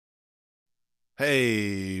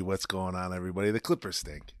Hey, what's going on, everybody? The Clippers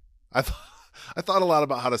stink. I thought a lot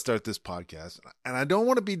about how to start this podcast, and I don't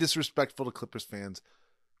want to be disrespectful to Clippers fans.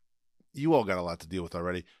 You all got a lot to deal with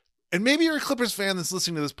already. And maybe you're a Clippers fan that's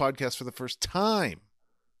listening to this podcast for the first time.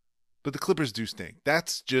 But the Clippers do stink.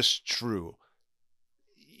 That's just true.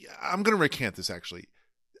 I'm going to recant this, actually.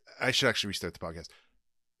 I should actually restart the podcast.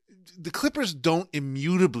 The Clippers don't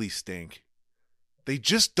immutably stink. They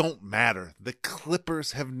just don't matter. The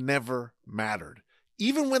Clippers have never mattered.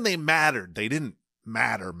 Even when they mattered, they didn't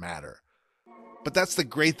matter. But that's the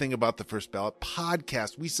great thing about the First Ballot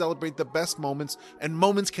podcast. We celebrate the best moments, and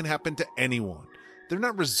moments can happen to anyone. They're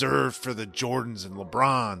not reserved for the Jordans and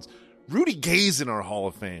LeBrons. Rudy Gay's in our Hall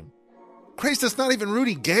of Fame. Christ, that's not even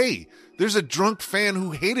Rudy Gay. There's a drunk fan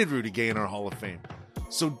who hated Rudy Gay in our Hall of Fame.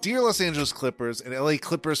 So, dear Los Angeles Clippers and LA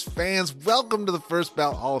Clippers fans, welcome to the First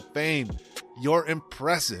Ballot Hall of Fame. Your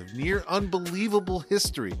impressive, near unbelievable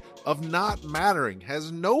history of not mattering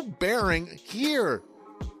has no bearing here.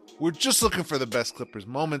 We're just looking for the best Clippers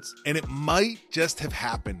moments, and it might just have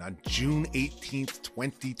happened on June 18th,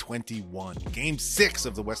 2021. Game 6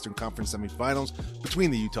 of the Western Conference semifinals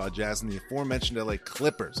between the Utah Jazz and the aforementioned LA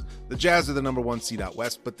Clippers. The Jazz are the number 1 seed out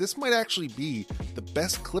west, but this might actually be the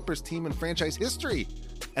best Clippers team in franchise history.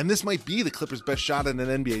 And this might be the Clippers' best shot at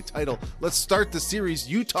an NBA title. Let's start the series.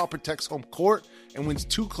 Utah protects home court and wins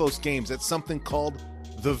 2 close games at something called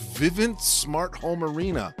the Vivint Smart Home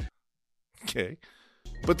Arena. Okay.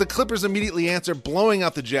 But the Clippers immediately answer, blowing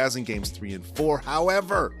out the Jazz in games 3 and 4.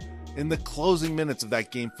 However, in the closing minutes of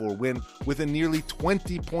that game 4 win, with a nearly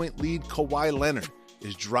 20-point lead, Kawhi Leonard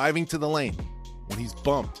is driving to the lane when he's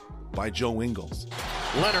bumped by Joe Ingles.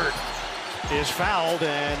 Leonard is fouled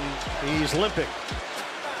and he's limping.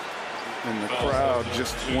 And the crowd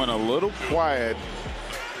just went a little quiet.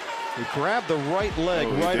 He grabbed the right leg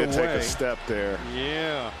right away. Take a step there.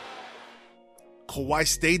 Yeah. Kawhi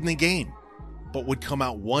stayed in the game, but would come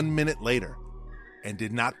out 1 minute later and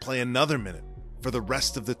did not play another minute for the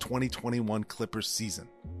rest of the 2021 Clippers season.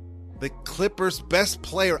 The Clippers' best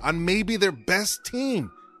player on maybe their best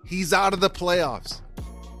team, he's out of the playoffs.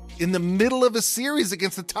 In the middle of a series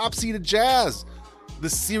against the top-seeded Jazz. The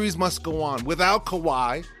series must go on without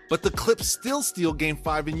Kawhi, but the Clips still steal Game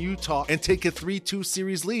 5 in Utah and take a 3-2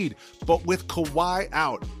 series lead. But with Kawhi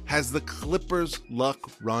out, has the Clippers' luck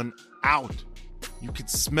run out? You could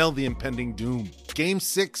smell the impending doom. Game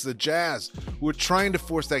 6, the Jazz, who were trying to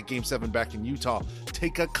force that Game 7 back in Utah,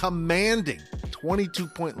 take a commanding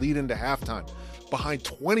 22-point lead into halftime, behind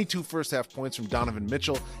 22 first-half points from Donovan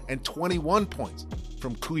Mitchell and 21 points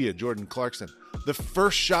from Kuya Jordan Clarkson. The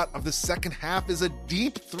first shot of the second half is a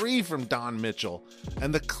deep 3 from Don Mitchell,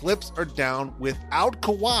 and the Clips are down without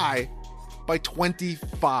Kawhi by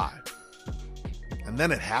 25. And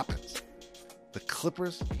then it happens. The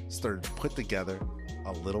Clippers started to put together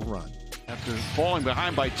a little run. After falling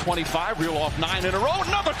behind by 25, reel off 9 in a row,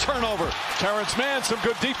 another turnover. Terrence Mann, some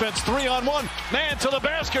good defense, 3-on-1. Mann to the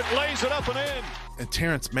basket, lays it up and in. And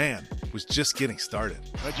Terrence Mann was just getting started.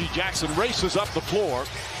 Reggie Jackson races up the floor.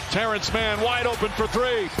 Terrence Mann wide open for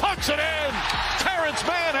 3, pucks it in. Terrence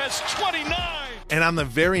Mann has 29. And on the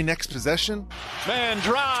very next possession, Mann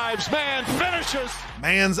drives, Mann finishes.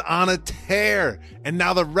 Mann's on a tear. And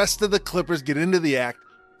now the rest of the Clippers get into the act,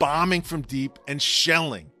 bombing from deep and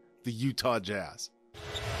shelling the Utah Jazz.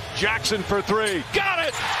 Jackson for 3, got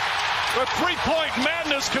it. The three-point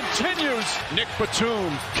madness continues. Nick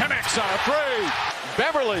Batum connects on a 3.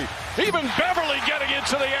 Beverly, even Beverly getting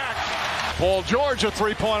into the act. Paul George a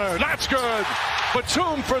three-pointer, that's good.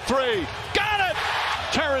 Batum for 3, got it.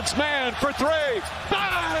 Terrence Mann for 3,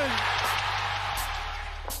 bang!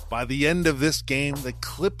 By the end of this game, the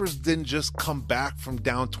Clippers didn't just come back from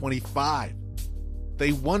down 25.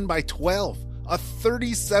 They won by 12, a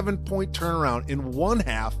 37-point turnaround in one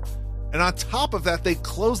half. And on top of that, they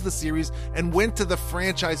closed the series and went to the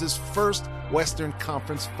franchise's first Western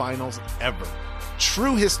Conference Finals ever.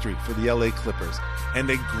 True history for the LA Clippers and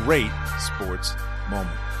a great sports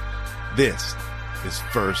moment. This is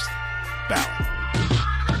First Ballot.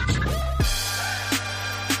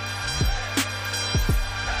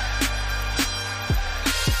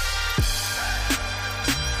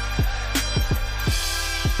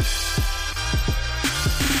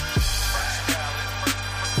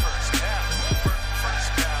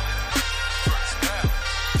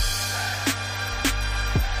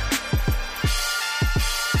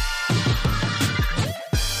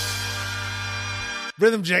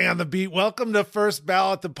 Rhythm J on the beat. Welcome to First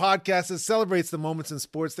Ballot, the podcast that celebrates the moments in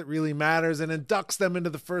sports that really matters and inducts them into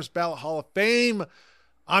the First Ballot Hall of Fame.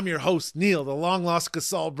 I'm your host, Neil, the long-lost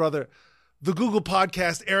Gasol brother, the Google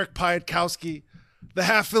podcast, Eric Piatkowski, the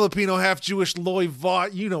half Filipino, half Jewish Loy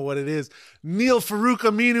Vaught. You know what it is. Neil Farouk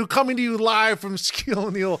Aminu coming to you live from Shaquille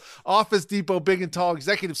O'Neal Office Depot, big and tall,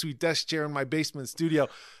 executive suite desk chair in my basement studio.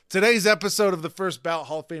 Today's episode of the First Ballot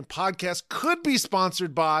Hall of Fame podcast could be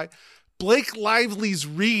sponsored by Blake Lively's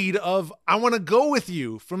read of I Want to Go With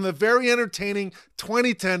You from the very entertaining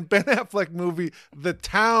 2010 Ben Affleck movie, The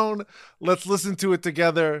Town. Let's listen to it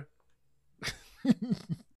together.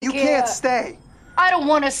 You can't stay. I don't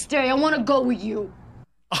want to stay. I want to go with you.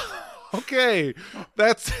 Okay,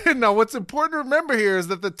 that's it. Now what's important to remember here is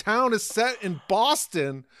that The Town is set in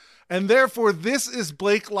Boston, and therefore this is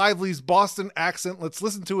Blake Lively's Boston accent. Let's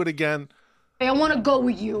listen to it again. I want to go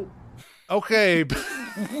with you. Okay.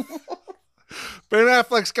 Ben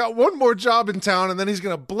Affleck's got one more job in town, and then he's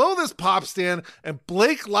going to blow this pop stand, and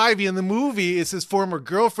Blake Lively in the movie is his former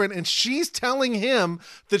girlfriend, and she's telling him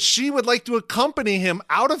that she would like to accompany him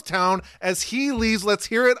out of town as he leaves. Let's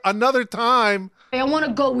hear it another time. I want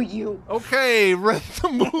to go with you. Okay, rent the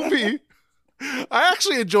movie. I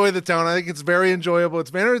actually enjoy The Town. I think it's very enjoyable. It's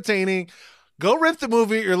very entertaining. Go rent the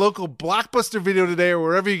movie at your local Blockbuster Video today or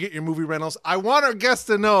wherever you get your movie rentals. I want our guests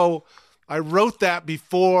to know I wrote that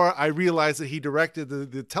before I realized that he directed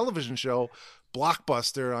the television show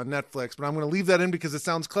Blockbuster on Netflix, but I'm going to leave that in because it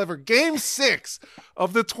sounds clever. Game 6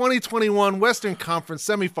 of the 2021 Western Conference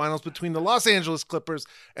semifinals between the Los Angeles Clippers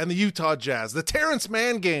and the Utah Jazz. The Terrence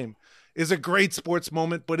Mann game is a great sports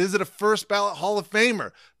moment, but is it a first ballot Hall of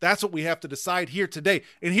Famer? That's what we have to decide here today.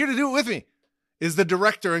 And here to do it with me is the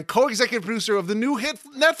director and co-executive producer of the new hit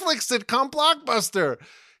Netflix sitcom Blockbuster.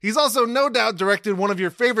 He's also no doubt directed one of your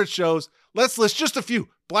favorite shows. Let's list just a few.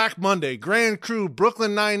 Black Monday, Grand Crew,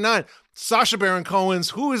 Brooklyn Nine-Nine, Sacha Baron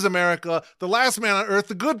Cohen's Who is America, The Last Man on Earth,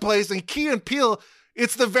 The Good Place, and Key and Peele.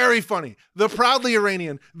 It's the very funny, the proudly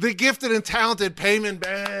Iranian, the gifted and talented Payman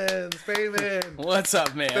Benz. Payman. What's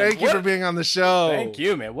up, man? Thank you for being on the show. Thank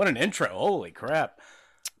you, man. What an intro. Holy crap.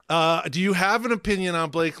 Do you have an opinion on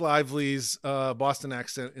Blake Lively's Boston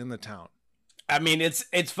accent in The Town? I mean,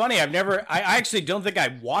 it's funny. I actually don't think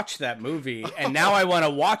I watched that movie, and now I want to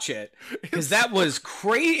watch it because that was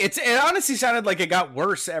crazy. It honestly sounded like it got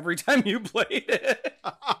worse every time you played it.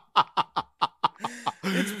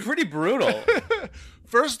 It's pretty brutal.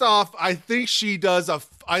 First off, I think she does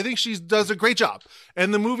a great job,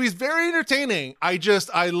 and the movie's very entertaining.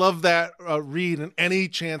 I love that read, and any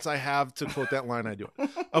chance I have to quote that line, I do it.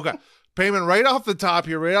 Okay, Payman, right off the top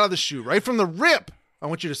here, right out of the chute, right from the rip. I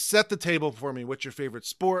want you to set the table for me. What's your favorite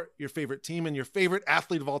sport, your favorite team, and your favorite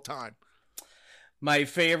athlete of all time? My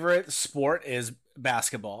favorite sport is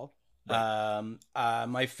basketball. Right.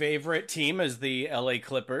 My favorite team is the LA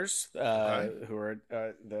Clippers, who are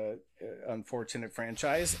the unfortunate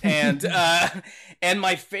franchise. And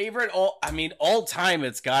my favorite all time,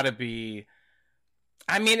 it's got to be.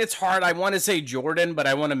 I mean, it's hard. I want to say Jordan, but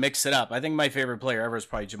I want to mix it up. I think my favorite player ever is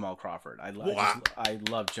probably Jamal Crawford. I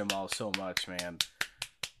love Jamal so much, man.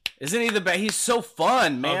 Isn't he the best? He's so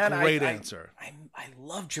fun, man. Great answer. I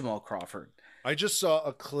love Jamal Crawford. I just saw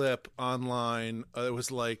a clip online. It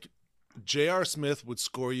was like J.R. Smith would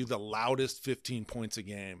score you the loudest 15 points a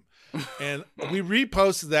game. And we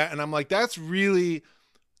reposted that, and I'm like, that's really,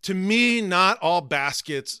 to me, not all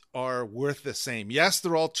baskets are worth the same. Yes,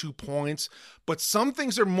 they're all 2 points, but some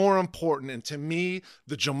things are more important. And to me,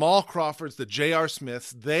 the Jamal Crawfords, the J.R.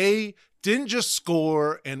 Smiths, they didn't just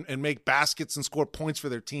score and make baskets and score points for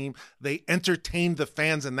their team. They entertained the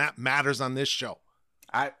fans, and that matters on this show.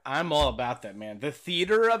 I'm all about that, man. The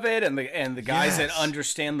theater of it and the guys that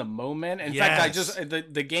understand the moment. In fact,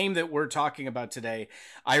 the game that we're talking about today,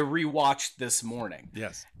 I rewatched this morning.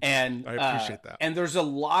 Yes. And I appreciate that. And there's a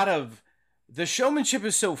lot of the showmanship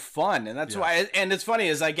is so fun, and that's why. And it's funny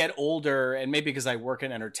as I get older, and maybe because I work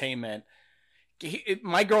in entertainment.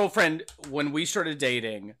 My girlfriend, when we started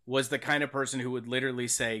dating, was the kind of person who would literally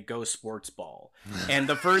say, "Go sports ball." And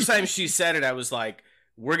the first time she said it, I was like,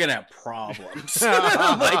 we're going to have problems.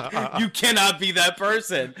 Like, you cannot be that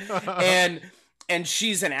person. And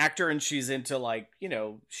she's an actor, and she's into, like, you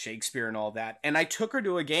know, Shakespeare and all that. And I took her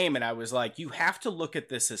to a game, and I was like, you have to look at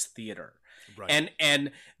this as theater. Right.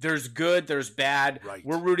 And there's good, there's bad. Right.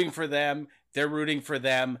 We're rooting for them. They're rooting for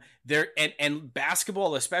them. And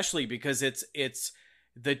basketball especially, because it's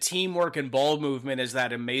the teamwork and ball movement is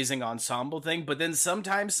that amazing ensemble thing. But then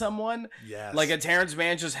sometimes someone like a Terrence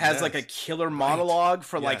Mann just has like a killer monologue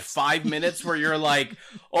for like 5 minutes where you're like,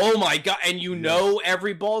 oh my God. And you know,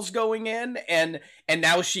 every ball's going in, and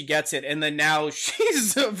now she gets it. And then now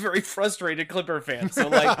she's a very frustrated Clipper fan. So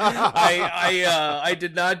like, I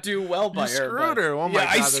did not do well by her. Screwed her. Oh my God.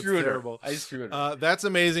 I screwed her. That's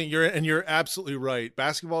amazing. You're absolutely right.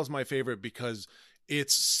 Basketball is my favorite because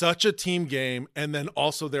it's such a team game. And then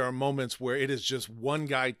also there are moments where it is just one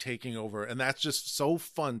guy taking over. And that's just so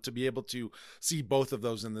fun to be able to see both of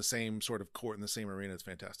those in the same sort of court, in the same arena. It's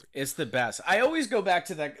fantastic. It's the best. I always go back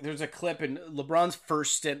to that. There's a clip in LeBron's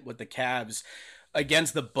first stint with the Cavs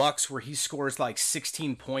against the Bucks where he scores like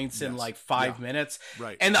 16 points in like 5 minutes.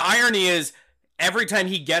 Right. And the irony is, every time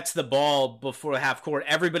he gets the ball before half court,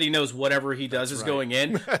 everybody knows whatever he does is going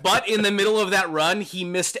in. But in the middle of that run, he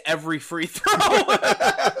missed every free throw.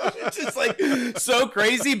 It's just like so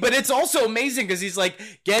crazy. But it's also amazing because he's like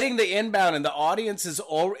getting the inbound and the audience is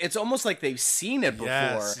it's almost like they've seen it before.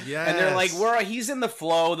 Yes. And they're like, he's in the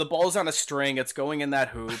flow. The ball's on a string. It's going in that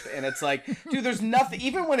hoop. And it's like, dude, there's nothing.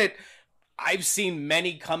 Even when I've seen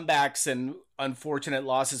many comebacks and unfortunate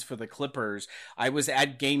losses for the Clippers. I was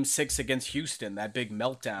at Game 6 against Houston, that big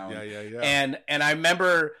meltdown. Yeah. And I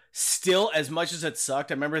remember still, as much as it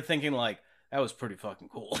sucked, I remember thinking like, that was pretty fucking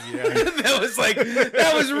cool. Yeah.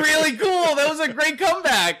 that was really cool. That was a great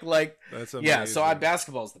comeback. Like, that's amazing. Yeah. So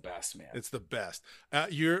basketball's the best, man. It's the best.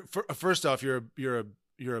 First off, you're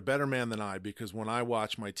a better man than I, because when I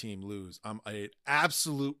watch my team lose, I'm an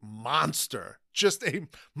absolute monster, just a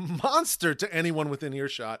monster to anyone within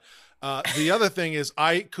earshot. The other thing is,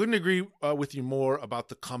 I couldn't agree with you more about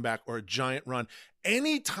the comeback or a giant run.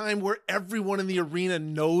 Any time where everyone in the arena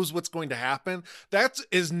knows what's going to happen, that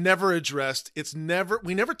is never addressed. It's never,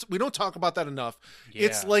 we don't talk about that enough. Yeah.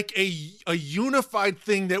 It's like a unified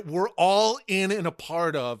thing that we're all in and a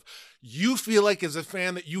part of. You feel like as a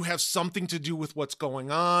fan that you have something to do with what's going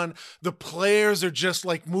on. The players are just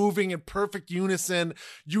like moving in perfect unison.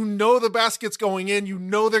 You know the basket's going in. You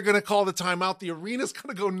know they're going to call the timeout. The arena's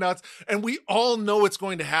going to go nuts. And we all know it's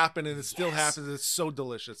going to happen, and it still happens. It's so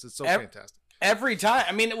delicious. It's so fantastic. Every time.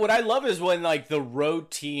 I mean, what I love is when like the road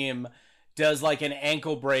team does like an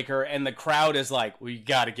ankle breaker and the crowd is like, well, you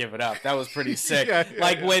got to give it up. That was pretty sick.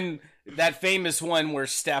 When that famous one where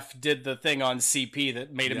Steph did the thing on CP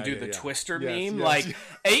that made him do the Twister meme. Yes. Like,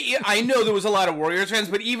 I know there was a lot of Warriors fans,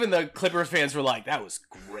 but even the Clippers fans were like, that was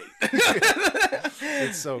great.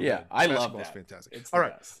 It's so good. Yeah, I love that. Fantastic. All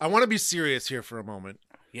right. Best. I want to be serious here for a moment.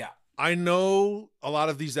 Yeah. I know a lot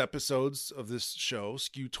of these episodes of this show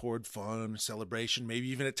skew toward fun, celebration, maybe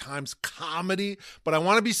even at times comedy, but I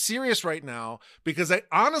want to be serious right now because I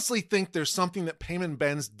honestly think there's something that Payman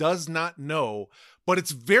Benz does not know, but it's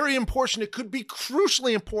very important. It could be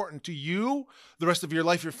crucially important to you, the rest of your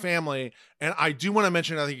life, your family, and I do want to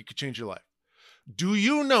mention I think it could change your life. Do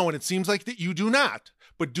you know, and it seems like that you do not,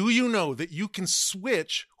 but do you know that you can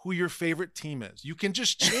switch who your favorite team is? You can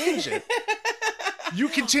just change it. You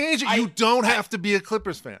can change it. You don't have to be a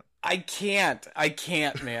Clippers fan. I can't,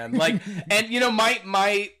 man. Like, and you know,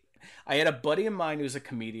 I had a buddy of mine who's a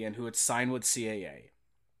comedian who had signed with CAA,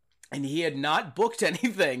 and he had not booked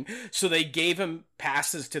anything, so they gave him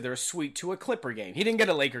passes to their suite to a Clipper game. He didn't get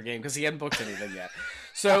a Laker game because he hadn't booked anything yet.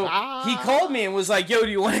 So he called me and was like, yo, do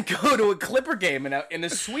you want to go to a Clipper game in a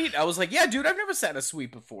suite? I was like, yeah, dude, I've never sat in a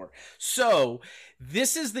suite before. So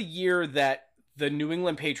this is the year that the New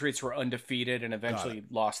England Patriots were undefeated and eventually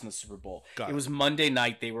lost in the Super Bowl. It was Monday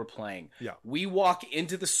night they were playing. Yeah. We walk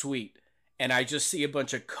into the suite, and I just see a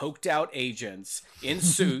bunch of coked out agents in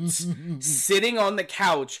suits sitting on the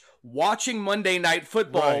couch watching Monday Night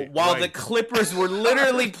Football while the Clippers were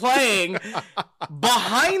literally playing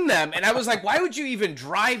behind them. And I was like, why would you even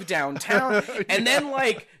drive downtown? And then,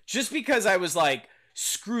 like, just because I was like,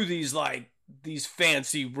 screw these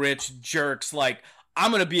fancy rich jerks, like,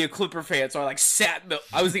 I'm going to be a Clipper fan. So I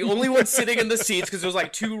I was the only one sitting in the seats because there was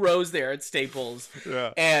like 2 rows there at Staples.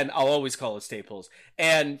 Yeah. And I'll always call it Staples.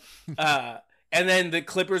 And then the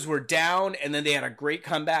Clippers were down, and then they had a great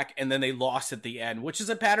comeback, and then they lost at the end, which is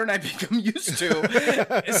a pattern I've become used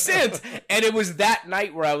to since. And it was that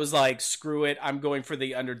night where I was like, screw it. I'm going for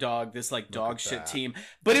the underdog, this like dog shit team.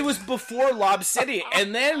 But it was before Lob City.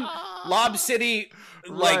 And then Lob City...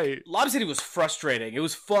 Lob City was frustrating. It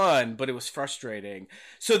was fun, but it was frustrating.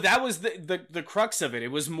 So that was the crux of it. It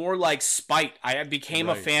was more like spite. I became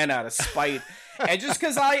a fan out of spite. And just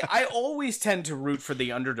because I always tend to root for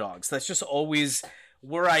the underdogs. That's just always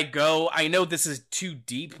where I go. I know this is too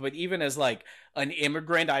deep, but even as like an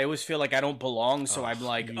immigrant, I always feel like I don't belong. So I'm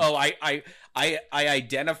like, I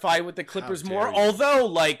identify with the Clippers more. Although,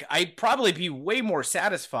 like, I'd probably be way more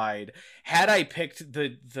satisfied had I picked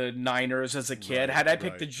the Niners as a kid, had I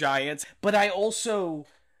picked the Giants. But I also,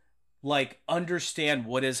 like, understand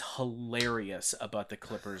what is hilarious about the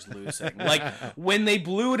Clippers losing. Like, when they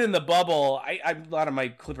blew it in the bubble, a lot of my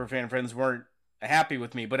Clipper fan friends weren't happy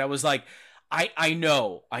with me, but I was like, I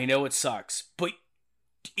know it sucks, but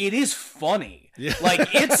it is funny. Yeah.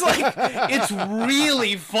 It's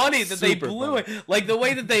really funny that they Super blew funny. it. Like the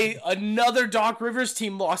way that another Doc Rivers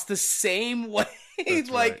team lost the same way. That's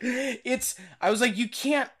Like right. I was like,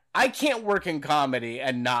 I can't work in comedy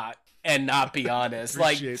and not be honest.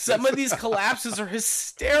 Like Appreciate some this. of these collapses are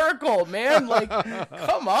hysterical, man. Like,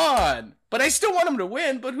 come on. But I still want them to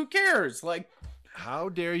win, but who cares? Like, How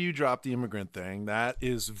dare you drop the immigrant thing? That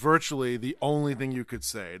is virtually the only thing you could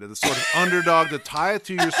say to the sort of underdog to tie it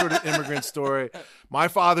to your sort of immigrant story. My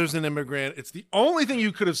father's an immigrant. It's the only thing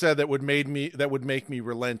you could have said that would make me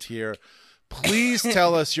relent here. Please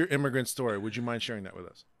tell us your immigrant story. Would you mind sharing that with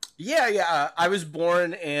us? Yeah. I was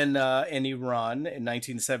born in Iran in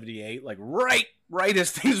 1978, like right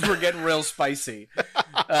as things were getting real spicy.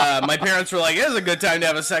 My parents were like, "It's a good time to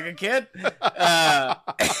have a second kid,"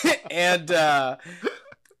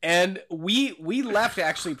 and we left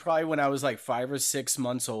actually probably when I was like 5 or 6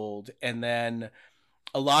 months old, and then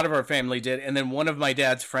a lot of our family did, and then one of my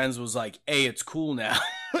dad's friends was like, "Hey, it's cool now,"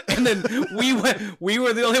 and then we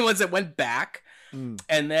were the only ones that went back,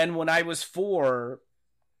 and then when I was 4.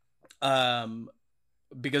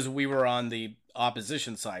 Because we were on the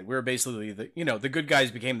opposition side, we were basically the good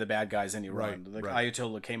guys became the bad guys in Iran. The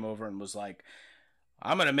Ayatollah came over and was like,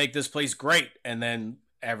 "I'm going to make this place great," and then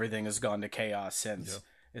everything has gone to chaos since. Yep.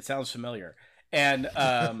 It sounds familiar. And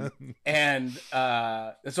that's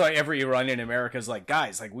why every Iranian American is like,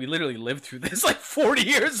 guys, like we literally lived through this like 40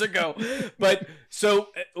 years ago. But so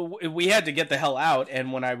we had to get the hell out.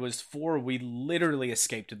 And when I was 4, we literally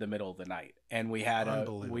escaped in the middle of the night. And we had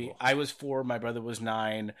I was 4, my brother was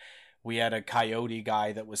 9. We had a coyote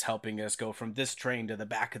guy that was helping us go from this train to the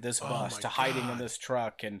back of this bus to hiding in this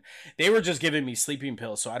truck. And they were just giving me sleeping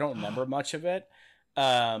pills. So I don't remember much of it.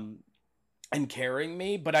 And carrying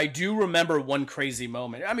me, but I do remember one crazy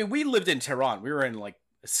moment. I mean, we lived in Tehran. We were in like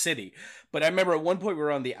a city, but I remember at one point we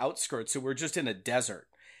were on the outskirts, so we're just in a desert,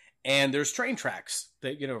 and there's train tracks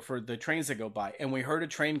that for the trains that go by, and we heard a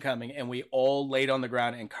train coming, and we all laid on the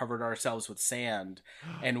ground and covered ourselves with sand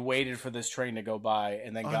and waited for this train to go by,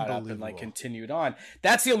 and then got up and like continued on.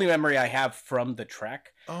 That's the only memory I have from the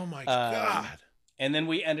trek. Oh my God. And then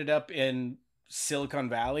we ended up in Silicon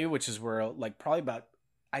Valley, which is where like probably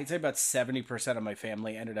I'd say about 70% of my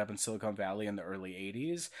family ended up in Silicon Valley in the early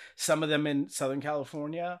 80s. Some of them in Southern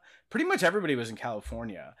California. Pretty much everybody was in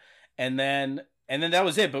California. And then that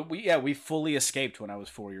was it. But we fully escaped when I was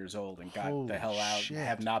 4 years old and got the hell out. Shit.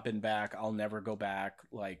 Have not been back. I'll never go back.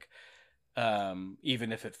 Like,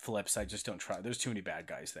 even if it flips, I just don't try. There's too many bad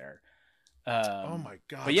guys there. Oh my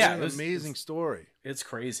God. But yeah, what an amazing story. It's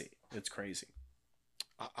crazy. It's crazy.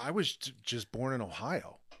 I was just born in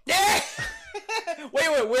Ohio. Yeah.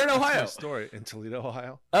 Wait, where in Ohio? Story in Toledo,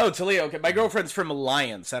 Ohio. Oh, Toledo. Okay, my girlfriend's from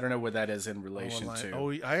Alliance. I don't know where that is in relation to.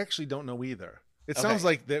 Oh, I actually don't know either. It sounds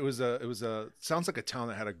like sounds like a town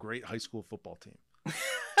that had a great high school football team.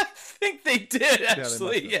 I think they did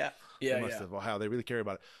actually. Yeah. They must have. Wow, they really care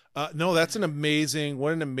about it. No, that's what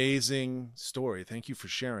an amazing story. Thank you for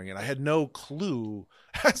sharing it. I had no clue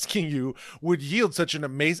asking you would yield such an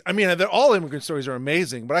amazing. I mean, all immigrant stories are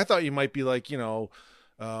amazing, but I thought you might be like,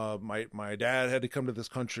 my dad had to come to this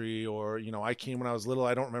country, or I came when I was little.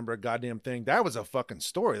 I don't remember a goddamn thing. That was a fucking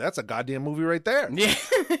story. That's a goddamn movie right there. Yeah,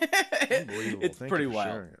 unbelievable. It's pretty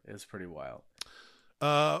wild. It's pretty wild.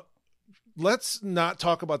 Let's not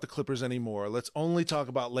talk about the Clippers anymore. Let's only talk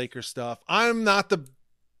about Laker stuff. I'm not the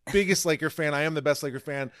biggest Laker fan. I am the best Laker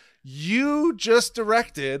fan. You just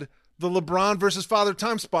directed the LeBron versus Father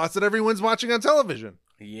Time spots that everyone's watching on television.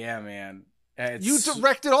 Yeah, man. You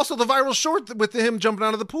directed also the viral short with him jumping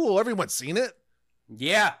out of the pool. Everyone's seen it.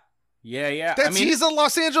 Yeah. He's a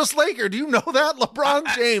Los Angeles Laker. Do you know that?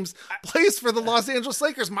 LeBron James plays for the Los Angeles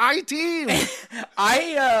Lakers, my team.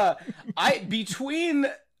 I between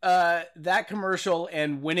that commercial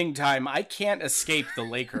and Winning Time, I can't escape the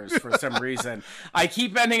Lakers for some reason. I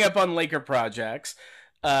keep ending up on Laker projects.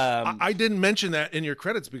 I didn't mention that in your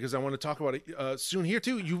credits because I want to talk about it soon here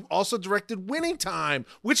too. You also directed Winning Time,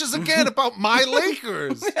 which is again about my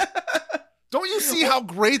Lakers. Don't you see how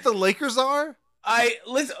great the Lakers are?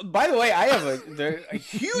 By the way, I have a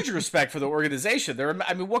huge respect for the organization.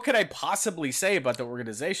 What could I possibly say about the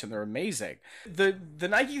organization? They're amazing. The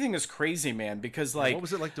Nike thing is crazy, man, because like, what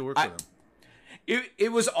was it like to work for them?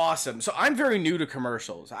 It was awesome. So I'm very new to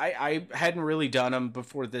commercials. I hadn't really done them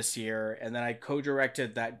before this year, and then I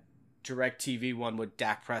co-directed that DirecTV one with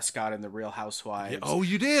Dak Prescott and the Real Housewives. Oh,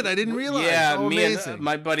 you did? I didn't realize. Yeah, amazing. And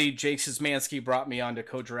my buddy Jake Szymanski brought me on to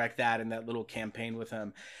co-direct that and that little campaign with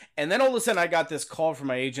him. And then all of a sudden I got this call from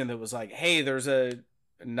my agent that was like, "Hey, there's a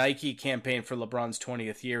Nike campaign for LeBron's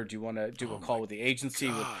 20th year. Do you want to do a call with the agency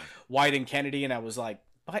with White and Kennedy?" And I was like,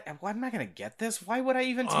 why am I going to get this? Why would I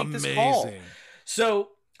even take this call? So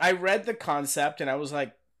I read the concept and I was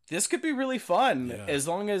like, this could be really fun as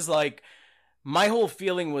long as like my whole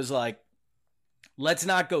feeling was like, let's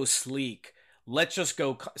not go sleek. Let's just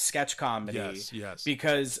go sketch comedy. Yes.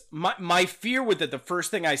 Because my fear with it, the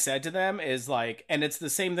first thing I said to them is like, and it's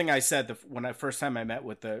the same thing I said when I first time I met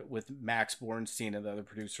with Max Bornstein and the other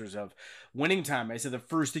producers of Winning Time. I said the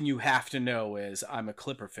first thing you have to know is I'm a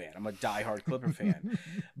Clipper fan. I'm a diehard Clipper fan.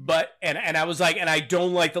 But and I was like, and I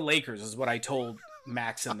don't like the Lakers is what I told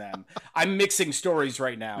Max and them. I'm mixing stories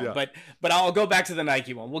right now, but I'll go back to the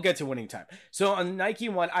Nike one. We'll get to Winning Time. So on the Nike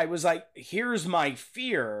one, I was like, here's my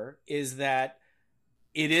fear is that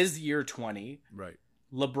it is year 20. Right.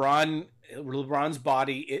 LeBron's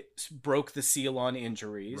body broke the seal on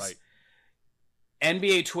injuries. Right.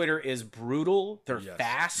 NBA Twitter is brutal. They're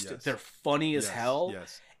fast. They're funny as hell.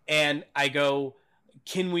 Yes. And I go,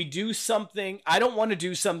 can we do something? I don't want to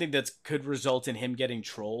do something that could result in him getting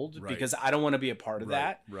trolled because I don't want to be a part of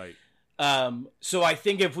that. Right. So I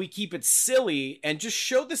think if we keep it silly and just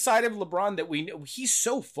show the side of LeBron that we know he's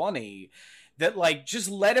so funny that like just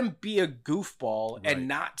let him be a goofball and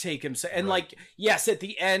not take him. And like, yes, at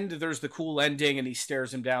the end, there's the cool ending and he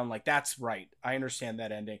stares him down. Like, that's right. I understand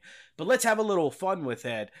that ending, but let's have a little fun with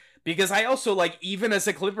it because I also like, even as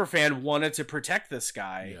a Clipper fan, wanted to protect this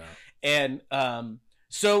guy. Yeah. And,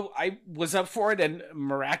 so I was up for it and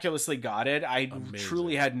miraculously got it. I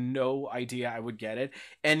truly had no idea I would get it.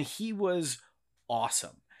 And he was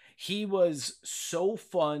awesome. He was so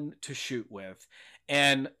fun to shoot with.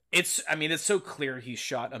 And it's so clear he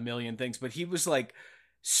shot a million things, but he was like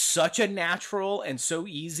such a natural and so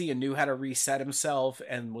easy and knew how to reset himself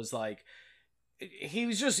and was like, he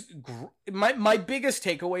was just my biggest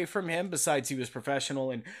takeaway from him, besides he was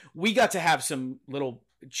professional. And we got to have some little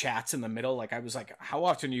chats in the middle. Like I was like, how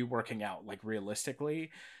often are you working out? Like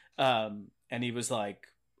realistically. And he was like,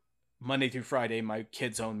 Monday through Friday, my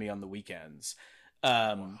kids own me on the weekends.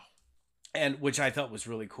 And which I thought was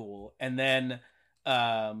really cool. And then,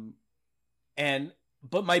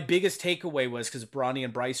 but my biggest takeaway was because Bronny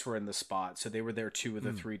and Bryce were in the spot. So they were there 2 of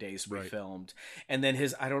the 3 days we filmed. And then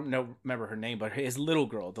I don't remember her name, but his little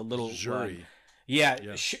girl, the little Jury. Yeah.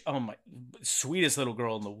 Oh my, sweetest little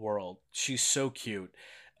girl in the world. She's so cute.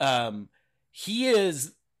 He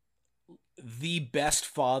is the best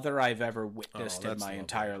father I've ever witnessed in my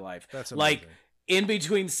entire life. That's amazing. Like in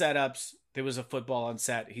between setups, there was a football on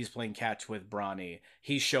set. He's playing catch with Bronny.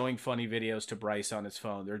 He's showing funny videos to Bryce on his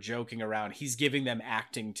phone. They're joking around. He's giving them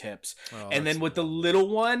acting tips. And then with the little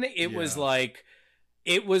one, it was like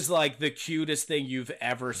the cutest thing you've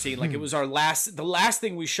ever seen. Like it was the last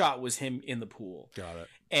thing we shot was him in the pool. Got it.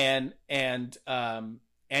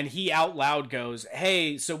 And he out loud goes,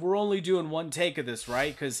 hey, so we're only doing 1 take of this,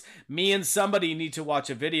 right? Because me and somebody need to watch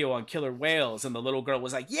a video on killer whales. And the little girl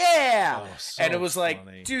was like, yeah. And it was funny.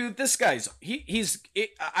 Like, dude, this guy's,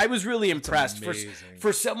 I was really impressed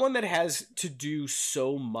for someone that has to do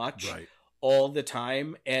so much all the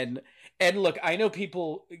time. And look, I know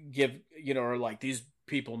people are like, these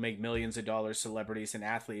people make millions of dollars, celebrities and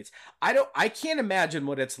athletes. I can't imagine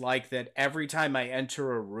what it's like that every time I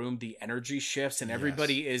enter a room, the energy shifts and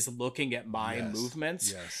everybody is looking at my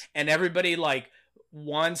movements and everybody like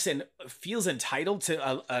wants and feels entitled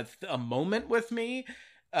to a moment with me.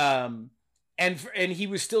 And he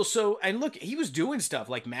was still and look, he was doing stuff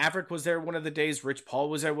like Maverick was there one of the days. Rich Paul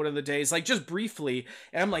was there one of the days, like just briefly.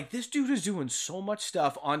 And I'm like, this dude is doing so much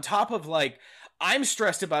stuff on top of like, I'm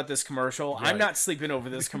stressed about this commercial. I'm not sleeping over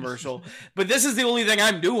this commercial, but this is the only thing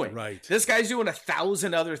I'm doing. Right. This guy's doing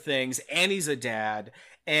 1,000 other things and he's a dad.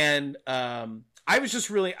 And, I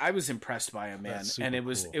was impressed by him, man. And it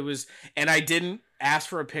was, and I didn't ask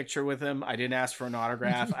for a picture with him. I didn't ask for an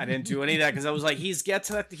autograph. I didn't do any of that. Cause I was like, he gets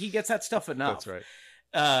that stuff enough. That's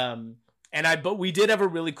right. But we did have a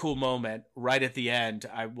really cool moment right at the end.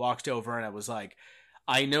 I walked over and I was like,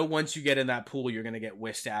 I know once you get in that pool, you're going to get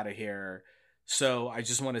whisked out of here. So I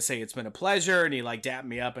just want to say it's been a pleasure. And he like dapped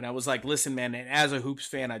me up and I was like, listen, man, and as a hoops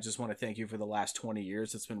fan, I just want to thank you for the last 20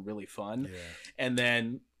 years. It's been really fun. Yeah. And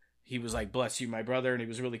then he was like, bless you, my brother. And he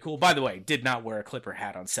was really cool. By the way, did not wear a Clipper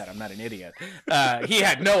hat on set. I'm not an idiot. He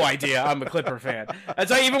had no idea I'm a Clipper fan.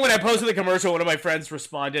 That's why even when I posted the commercial, one of my friends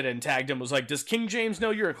responded and tagged him, was like, does King James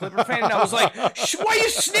know you're a Clipper fan? And I was like, why are you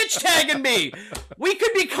snitch tagging me? We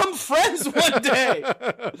could become friends one day.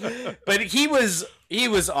 But he was He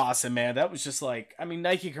was awesome, man. That was just like, I mean,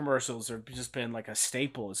 Nike commercials have just been like a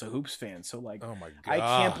staple as a hoops fan. So like, Oh my God. I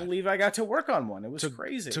can't believe I got to work on one. It was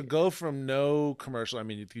crazy. To go from no commercial, I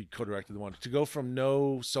mean, you co-directed the one, to go from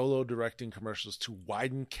no solo directing commercials to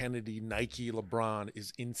Wyden Kennedy, Nike, LeBron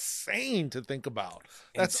is insane to think about.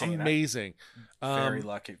 That's Insane. amazing. Very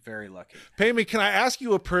lucky. Very lucky. Payman, can I ask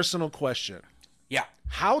you a personal question? Yeah.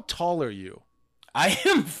 How tall are you? I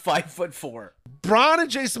am 5'4". Bron and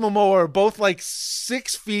Jason Momoa are both like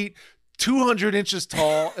 6 feet, 200 inches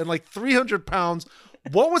tall, and like 300 pounds.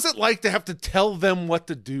 What was it like to have to tell them what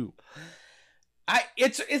to do?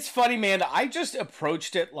 It's funny, man. I just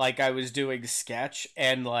approached it like I was doing sketch,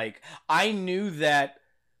 and like I knew that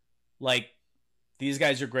like these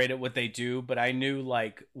guys are great at what they do, but I knew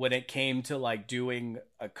like when it came to like doing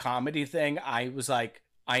a comedy thing, I was like,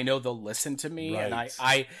 I know they'll listen to me, Right. and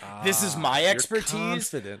I this is my expertise. You're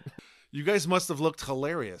confident. You guys must have looked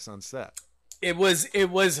hilarious on set. It was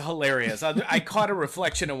hilarious. I caught a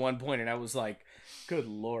reflection at one point, and I was like, good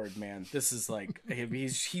Lord, man, this is like,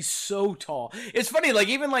 he's so tall. It's funny, like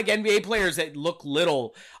even like NBA players that look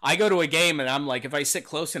little, I go to a game and I'm like, if I sit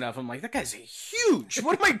close enough, I'm like, that guy's huge.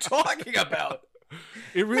 What am I talking about?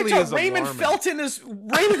 It really is Raymond alarming.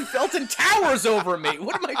 Raymond Felton towers over me.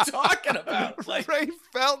 What am I talking about? Like Ray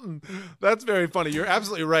Felton. That's very funny. You're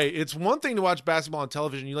absolutely right. It's one thing to watch basketball on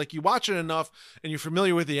television. You watch it enough and you're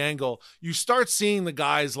familiar with the angle. You start seeing the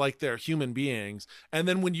guys like they're human beings. And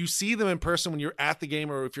then when you see them in person, when you're at the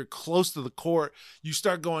game or if you're close to the court, you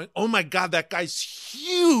start going, oh my God, that guy's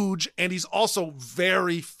huge. And he's also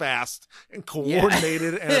very fast and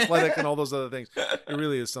coordinated and athletic and all those other things. It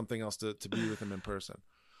really is something else to be with him in person.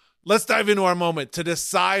 Let's dive into our moment to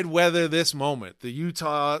decide whether this moment, the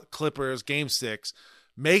Utah Clippers Game 6,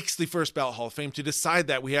 makes the first ballot Hall of Fame. To decide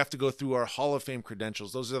that, we have to go through our Hall of Fame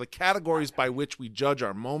credentials. Those are the categories by which we judge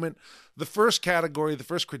our moment. The first category, the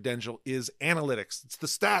first credential is analytics. It's the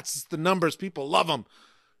stats, it's the numbers. People love them.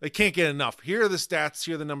 They can't get enough. Here are the stats.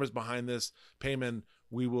 Here are the numbers behind this. Payman,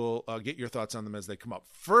 we will get your thoughts on them as they come up.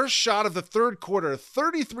 First shot of the third quarter,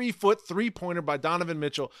 33-foot three-pointer by Donovan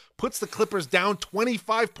Mitchell puts the Clippers down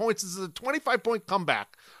 25 points. This is a 25-point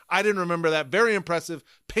comeback. I didn't remember that. Very impressive.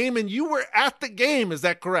 Payman, you were at the game. Is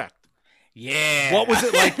that correct? Yeah. What was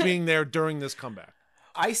it like being there during this comeback?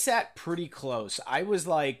 I sat pretty close. I was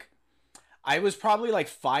probably like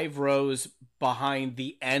 5 rows behind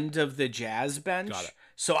the end of the Jazz bench. Got it.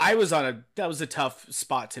 So that was a tough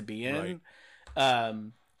spot to be in. Right.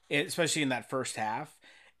 Especially in that first half.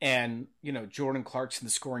 And, Jordan Clarkson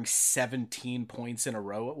scoring 17 points in a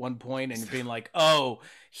row at one point and being like, oh,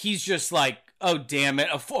 he's just like, oh, damn it.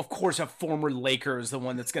 Of course, a former Laker is the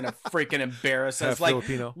one that's going to freaking embarrass us. Like,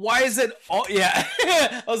 Filipino. why is it all? Yeah.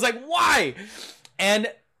 I was like, why? And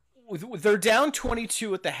they're down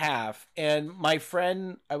 22 at the half. And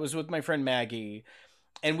I was with my friend Maggie,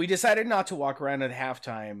 and we decided not to walk around at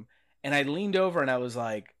halftime. And I leaned over and I was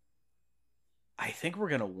like, I think we're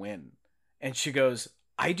going to win. And she goes,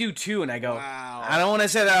 I do too. And I go, wow. I don't want to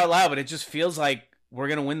say that out loud, but it just feels like we're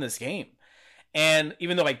going to win this game. And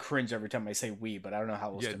even though I cringe every time I say we, but I don't know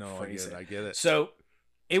how else to phrase it. I get it. So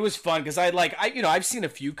it was fun because I've seen a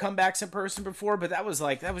few comebacks in person before, but it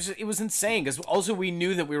was insane because also we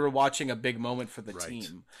knew that we were watching a big moment for the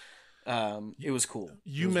team. It was cool.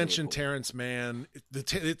 You mentioned really cool. Terrence Mann.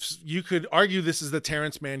 You could argue this is the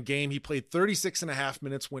Terrence Mann game. He played 36 and a half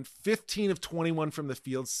minutes, went 15 of 21 from the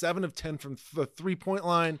field, 7 of 10 from the three-point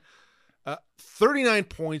line, 39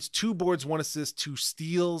 points, 2 boards, 1 assist, 2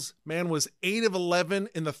 steals. Mann was 8 of 11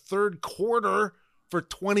 in the third quarter for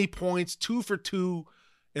 20 points, 2 for 2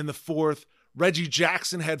 in the fourth. Reggie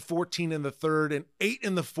Jackson had 14 in the third and 8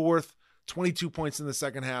 in the fourth, 22 points in the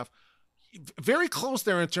second half. Very close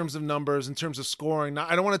there in terms of numbers, in terms of scoring. Now,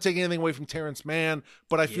 I don't want to take anything away from Terrence Mann,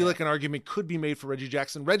 but I feel like an argument could be made for Reggie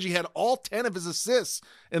Jackson. Reggie had all 10 of his assists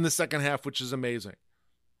in the second half, which is amazing.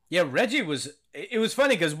 Yeah, Reggie it was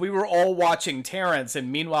funny because we were all watching Terrence,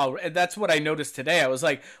 and meanwhile, that's what I noticed today. I was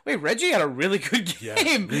like, wait, Reggie had a really good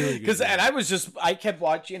game. And I kept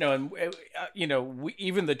watching,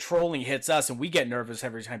 even the trolling hits us, and we get nervous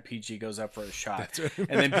every time PG goes up for a shot. Right.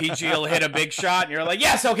 And then PG will hit a big shot, and you're like,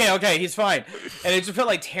 yes, okay, he's fine. And it just felt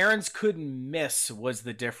like Terrence couldn't miss was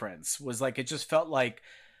the difference. It just felt like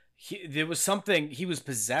there was something, he was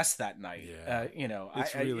possessed that night. Yeah.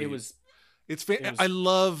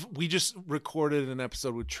 We just recorded an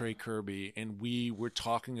episode with Trey Kirby, and we were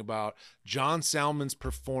talking about John Salmon's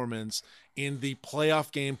performance in the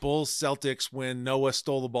playoff game, Bulls-Celtics, when Noah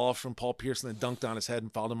stole the ball from Paul Pierce and then dunked on his head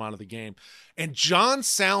and fouled him out of the game. And John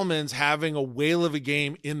Salmon's having a whale of a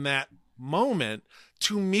game in that moment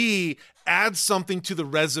to me, adds something to the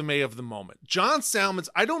resume of the moment. John Salmons,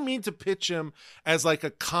 I don't mean to pitch him as like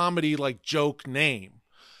a comedy, like joke name,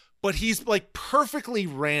 but he's like perfectly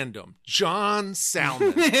random. John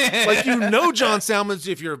Salmons. Like, you know John Salmons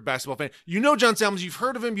if you're a basketball fan. You know John Salmons. You've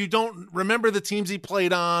heard of him. You don't remember the teams he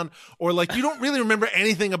played on, or like you don't really remember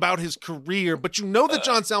anything about his career, but you know that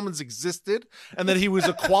John Salmons existed and that he was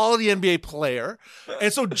a quality NBA player.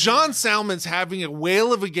 And so John Salmons having a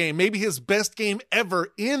whale of a game, maybe his best game ever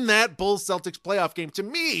in that Bulls-Celtics playoff game, to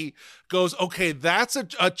me goes, okay, that's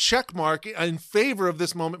a check mark in favor of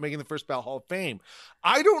this moment making the first ballot Hall of Fame.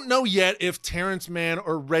 I don't know yet if Terrence Mann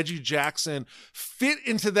or Reggie Jackson fit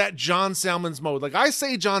into that John Salmons mode. Like, I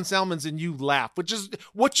say John Salmons and you laugh, which is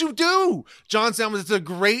what you do. John Salmons is a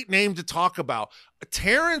great name to talk about.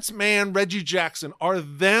 Terrence Mann, Reggie Jackson, are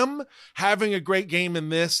them having a great game in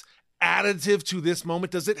this additive to this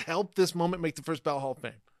moment? Does it help this moment make the first ballot Hall of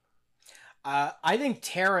Fame? I think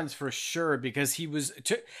Terrence for sure, because he was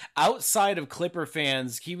outside of Clipper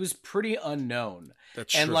fans, he was pretty unknown.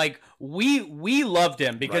 That's and true. Like we loved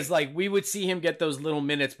him because like we would see him get those little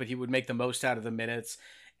minutes, but he would make the most out of the minutes,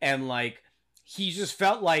 and like he just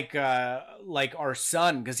felt like our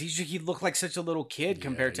son, because he looked like such a little kid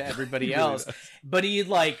compared to everybody else, but he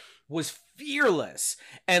like was fearless,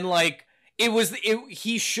 and like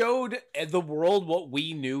he showed the world what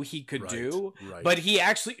we knew he could do. Right.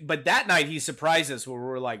 But that night he surprised us where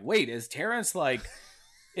we're like, wait, is Terrence like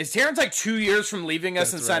 2 years from leaving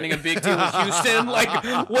us and signing a big deal with Houston?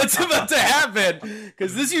 Like, what's about to happen?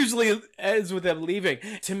 Because this usually ends with them leaving.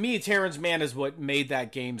 To me, Terrence Mann is what made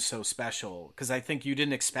that game so special, because I think you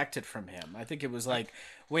didn't expect it from him. I think it was like,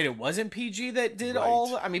 wait, it wasn't PG that did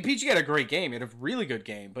all. I mean, PG had a great game. He had a really good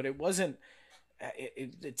game, but it wasn't.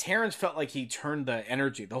 Terrence felt like he turned the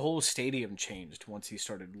energy. The whole stadium changed once he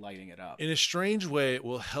started lighting it up. In a strange way, it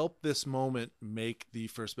will help this moment make the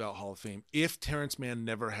first ballot Hall of Fame if Terrence Mann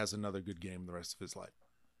never has another good game the rest of his life.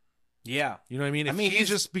 Yeah. You know what I mean? If he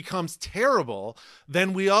just becomes terrible,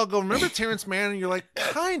 then we all go, remember Terrence Mann? And you're like,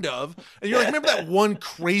 kind of. And you're like, remember that one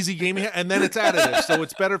crazy game he had? And then it's additive. So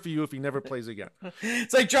it's better for you if he never plays again.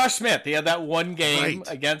 It's like Josh Smith. He had that one game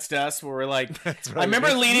against us where we're like, I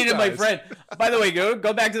remember leading to my friend. By the way,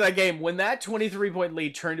 go back to that game. When that 23-point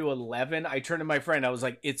lead turned to 11, I turned to my friend. I was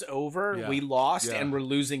like, it's over. Yeah. We lost and we're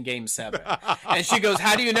losing game 7. And she goes,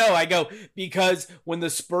 how do you know? I go, because when the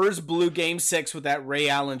Spurs blew game 6 with that Ray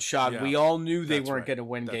Allen shot, we all knew they weren't going to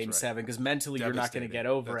win game 7, because mentally you're not going to get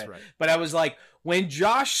over it. Right. But I was like, when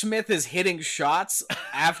Josh Smith is hitting shots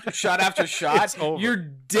shot after shot, you're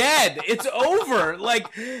dead. It's over. Like,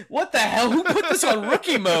 what the hell? Who put this on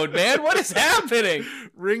rookie mode, man? What is happening?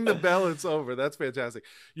 Ring the bell. It's over. That's fantastic.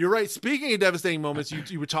 You're right. Speaking of devastating moments,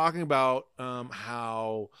 you were talking about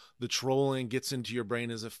how the trolling gets into your brain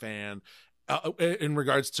as a fan. In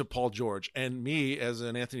regards to Paul George, and me as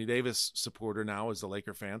an Anthony Davis supporter now, as a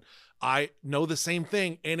Laker fan, I know the same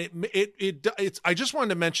thing. And it's I just wanted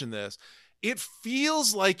to mention this. It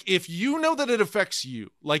feels like, if you know that it affects you,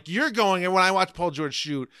 like you're going, and when I watch Paul George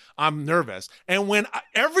shoot, I'm nervous. And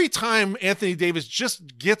every time Anthony Davis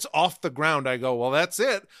just gets off the ground, I go, well, that's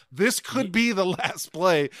it. This could be the last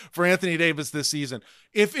play for Anthony Davis this season.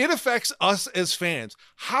 If it affects us as fans,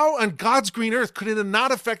 how on God's green earth could it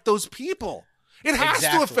not affect those people? It has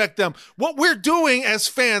to affect them. What we're doing as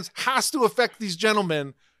fans has to affect these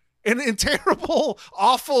gentlemen in terrible,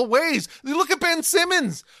 awful ways. You look at Ben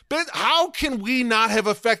Simmons. How can we not have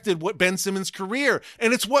affected what Ben Simmons' career?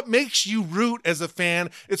 And it's what makes you root as a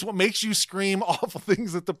fan. It's what makes you scream awful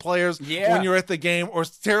things at the players when you're at the game, or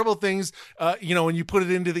terrible things, when you put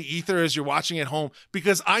it into the ether as you're watching at home.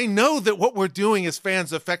 Because I know that what we're doing as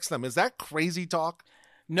fans affects them. Is that crazy talk?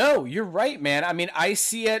 No, you're right, man. I mean, I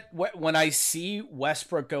see it when I see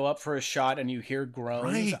Westbrook go up for a shot and you hear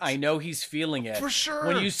groans. Right. I know he's feeling it. For sure.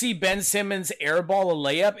 When you see Ben Simmons airball a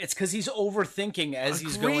layup, it's because he's overthinking as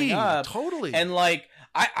he's going up. Totally. And like,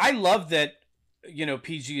 I love that,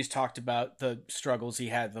 PG has talked about the struggles he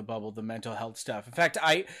had in the bubble, the mental health stuff. In fact,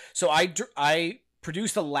 I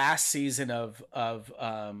produced the last season of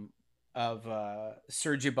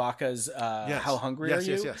Serge Ibaka's How Hungry Are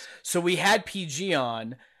You? Yes. So we had PG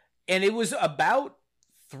on, and it was about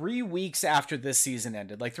 3 weeks after this season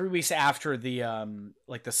ended, like 3 weeks after the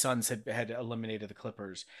Suns had eliminated the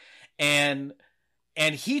Clippers, and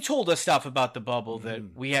he told us stuff about the bubble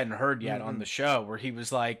that we hadn't heard yet on the show, where he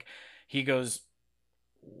was like,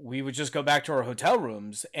 we would just go back to our hotel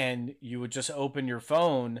rooms and you would just open your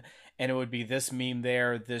phone and it would be this meme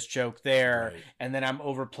there, this joke there. Right. And then I'm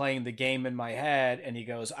overplaying the game in my head. And he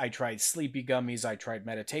goes, I tried sleepy gummies. I tried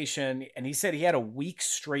meditation. And he said he had a week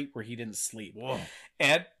straight where he didn't sleep. Whoa.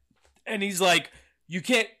 And he's like, you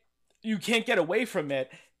can't get away from it.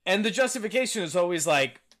 And the justification is always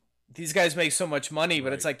like, these guys make so much money,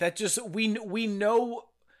 but it's like, that just, we know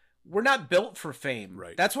we're not built for fame.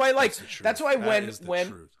 Right. That's why, like, that's why when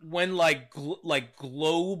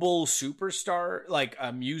global superstar,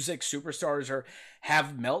 like music superstars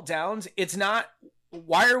have meltdowns, it's not,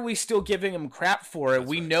 why are we still giving them crap for it? That's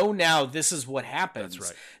we right. know now this is what happens.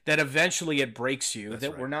 That's right. That eventually it breaks you. That's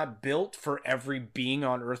that right. we're not built for every being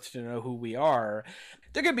on earth to know who we are.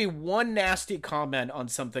 There could be one nasty comment on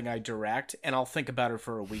something I direct, and I'll think about it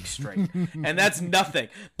for a week straight. And that's nothing.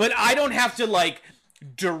 But I don't have to, like,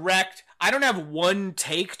 direct. I don't have one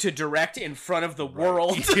take to direct in front of the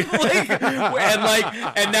world. And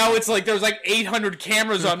now it's like there's like 800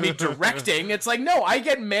 cameras on me directing. It's like, no, I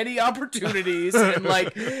get many opportunities, and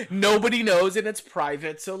like nobody knows, and it's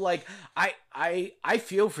private. So like I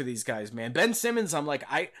feel for these guys, man. Ben Simmons, I'm like,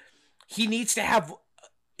 he needs to have.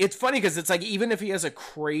 It's funny because it's like, even if he has a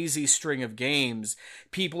crazy string of games,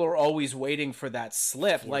 people are always waiting for that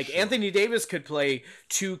slip. Like sure. Anthony Davis could play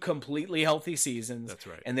 2 completely healthy seasons. That's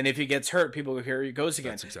right. And then if he gets hurt, people go, here he goes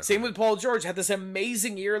again. Exactly Same with Paul George. Had this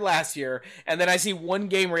amazing year last year. And then I see one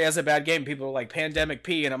game where he has a bad game. People are like, pandemic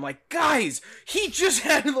P. And I'm like, guys, he just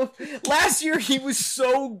had, last year he was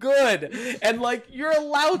so good. And like, you're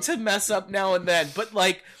allowed to mess up now and then. But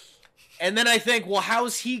like, and then I think, well,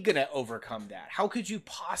 how's he going to overcome that? How could you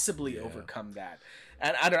possibly overcome that?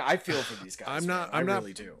 And I don't know. I feel for these guys. I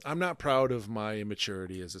really do. I'm not proud of my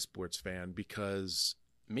immaturity as a sports fan because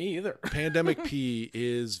me either. Pandemic P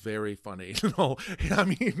is very funny. No, I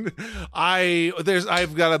mean,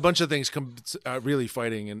 I've got a bunch of things really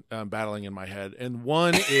fighting and battling in my head, and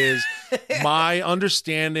one is my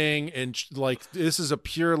understanding, and like this is a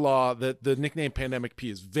pure law that the nickname Pandemic P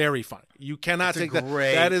is very funny. You cannot take that.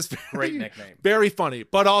 That is great nickname, very funny,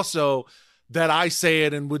 but also that I say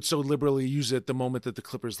it and would so liberally use it the moment that the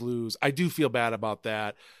Clippers lose. I do feel bad about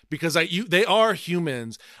that because they are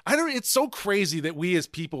humans. It's so crazy that we as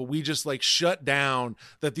people, we just like shut down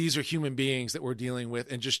that these are human beings that we're dealing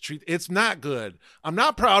with and just treat, it's not good. I'm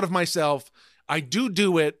not proud of myself. I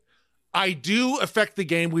do it. I do affect the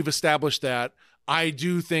game. We've established that. I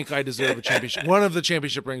do think I deserve a championship. One of the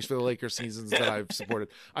championship rings for the Lakers seasons that I've supported.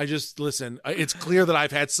 It's clear that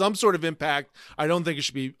I've had some sort of impact. I don't think it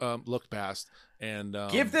should be looked past. And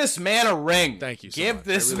give this man a ring. Thank you so much. Give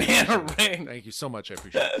this man a ring. Thank you so much. I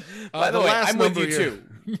appreciate it. By the way, I'm with you too.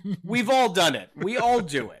 We've all done it. We all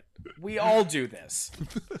do it. We all do this.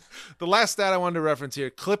 The last stat I wanted to reference here,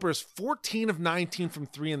 Clippers 14 of 19 from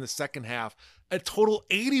 3 in the second half. A total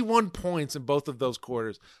 81 points in both of those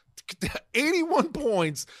quarters. 81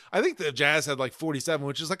 points. I think the Jazz had like 47,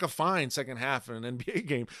 which is like a fine second half in an NBA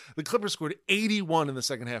game. The Clippers scored 81 in the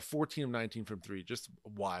second half, 14 of 19 from 3. Just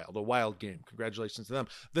a wild game. Congratulations to them.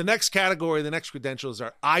 The next category, the next credential is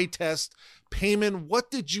our eye test. Payman, what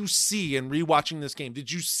did you see in rewatching this game? Did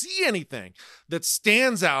you see anything that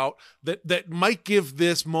stands out that might give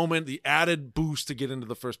this moment the added boost to get into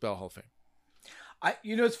the first ballot Hall of Fame?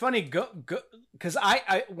 It's funny, because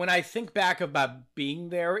I when I think back about being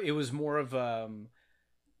there, it was more of I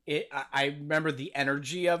remember the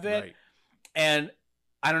energy of it, right. And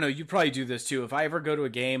I don't know, you probably do this too. If I ever go to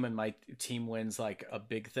a game and my team wins like a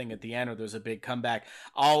big thing at the end, or there's a big comeback,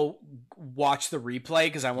 I'll watch the replay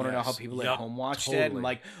because I want to know how people at home watched it, and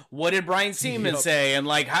like, what did Brian Seaman say, and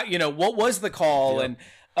like, how, what was the call,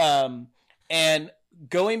 and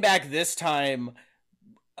going back this time.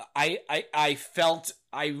 I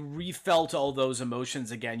refelt all those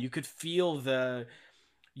emotions again. You could feel the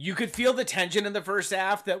tension in the first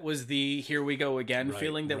half. That was the here we go again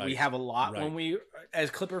feeling that we have a lot when we, as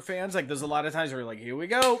Clipper fans, like there's a lot of times where we're like, here we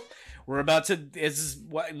go. We're about to, this is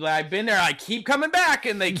what I've been there. I keep coming back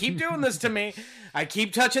and they keep doing this to me. I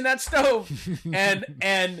keep touching that stove. And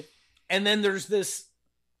then there's this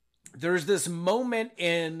moment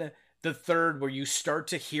in the third where you start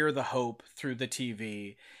to hear the hope through the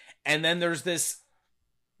TV. And then there's this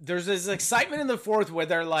excitement in the fourth where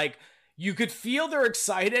they're like, you could feel they're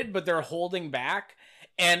excited, but they're holding back.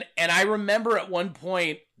 And I remember at one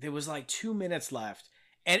point there was like 2 minutes left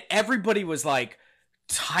and everybody was like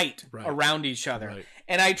tight around each other. Right.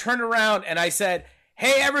 And I turned around and I said,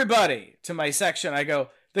 hey, everybody, to my section. I go,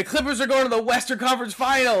 the Clippers are going to the Western Conference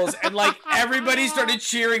Finals. And like everybody started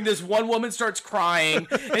cheering. This one woman starts crying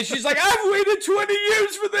and she's like, I've waited 20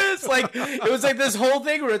 years for this. Like it was like this whole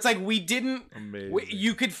thing where it's like, we didn't,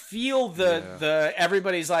 you could feel the,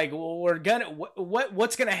 everybody's like, well, we're gonna,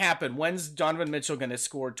 what's going to happen? When's Donovan Mitchell going to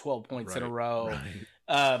score 12 points in a row?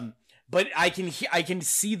 But I can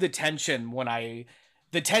see the tension when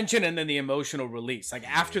the tension and then the emotional release. Like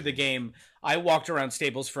after the game, I walked around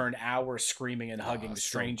Staples for an hour screaming and hugging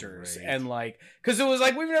strangers. And like, cause it was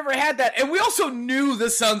like, we've never had that. And we also knew the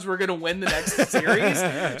Suns were going to win the next series.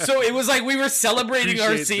 So it was like, we were celebrating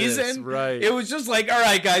our season. Right. It was just like, all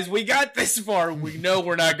right, guys, we got this far. We know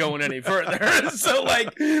we're not going any further. So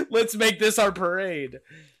like, let's make this our parade.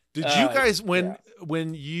 Did you guys,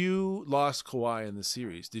 when you lost Kawhi in the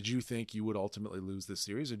series, did you think you would ultimately lose this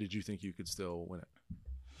series, or did you think you could still win it?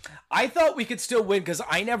 I thought we could still win because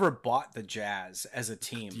I never bought the Jazz as a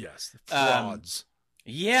team. Yes, frauds.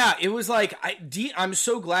 Yeah, it was like I'm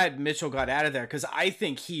so glad Mitchell got out of there because I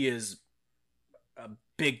think he is a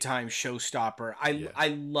big time showstopper. I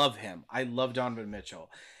love him. I love Donovan Mitchell,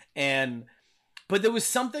 but there was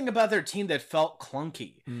something about their team that felt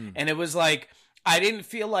clunky, and it was like I didn't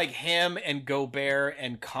feel like him and Gobert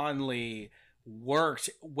and Conley worked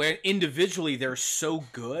where individually they're so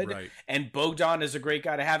good, right. And Bogdan is a great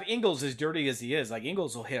guy to have. Ingles, as dirty as he is, like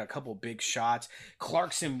Ingles will hit a couple big shots.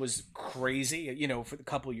 Clarkson was crazy, for the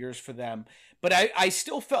couple years for them, but I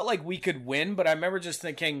still felt like we could win. But I remember just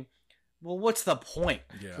thinking, well, what's the point?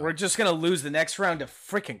 We're just gonna lose the next round to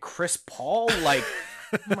freaking Chris Paul. Like,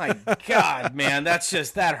 my God, man,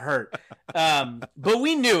 that hurt. But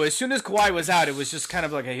we knew as soon as Kawhi was out, it was just kind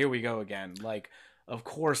of like, here we go again. Like, of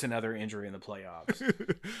course, another injury in the playoffs.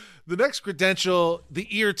 The next credential, the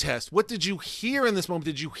ear test. What did you hear in this moment?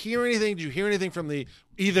 Did you hear anything? Did you hear anything from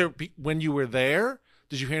when you were there?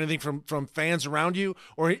 Did you hear anything from fans around you?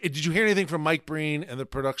 Or did you hear anything from Mike Breen and the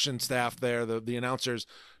production staff there, the announcers,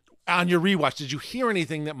 on your rewatch? Did you hear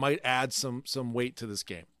anything that might add some weight to this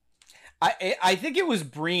game? I think it was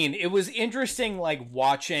Breen. It was interesting, like,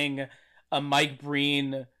 watching a Mike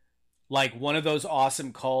Breen, like, one of those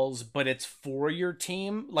awesome calls, but it's for your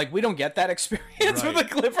team. Like, we don't get that experience with the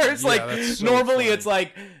Clippers. Like, normally it's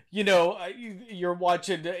like, you're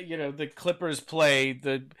watching, the Clippers play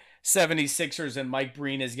the 76ers and Mike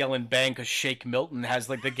Breen is yelling bang because Shake Milton has,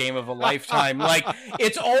 like, the game of a lifetime. Like,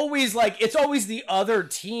 it's always the other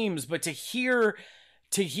teams, but to hear,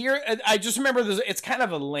 I just remember it's kind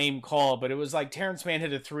of a lame call, but it was like Terrence Mann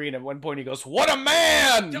hit a 3, and at one point he goes, "What a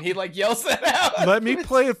man!" He like yells that out. Let me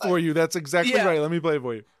play it for you. That's exactly right. Let me play it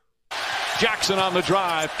for you. Jackson on the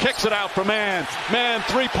drive, kicks it out for Mann. Mann,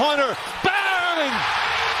 three-pointer, bang!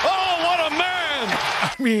 Oh, what a man!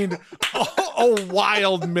 I mean, a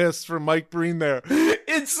wild miss for Mike Breen there.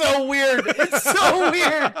 It's so weird. It's so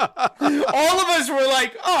weird. All of us were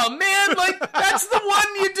like, oh, man, like, that's the one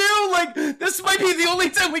you do. Like, this might be the only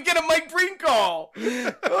time we get a Mike Breen call.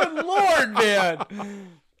 Good Lord, man.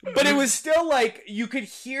 But it was still like, you could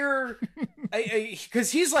hear,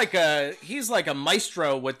 because he's like a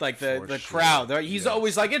maestro with like the crowd. He's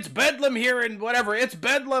always like, it's Bedlam here and whatever. It's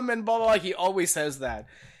Bedlam and blah, blah, blah. He always says that.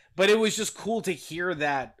 But it was just cool to hear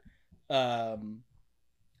that.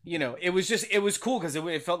 It was cool because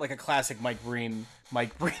it felt like a classic Mike Breen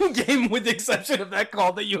game, with the exception of that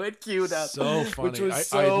call that you had queued up. So funny. Which was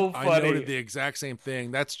funny. I noted the exact same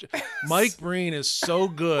thing. Mike Breen is so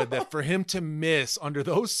good that for him to miss under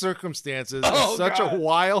those circumstances in such a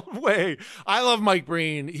wild way. I love Mike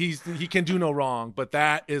Breen. He can do no wrong, but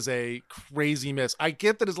that is a crazy miss. I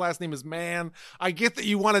get that his last name is Mann. I get that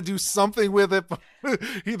you want to do something with it. But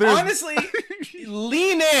honestly,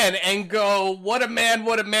 lean in and go, what a man,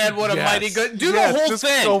 what a man, what a mighty good. Do the whole just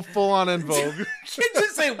thing. Go full on in Vogue.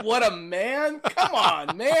 Just say, what a man. Come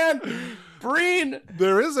on, man. Breen.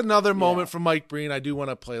 There is another moment from Mike Breen I do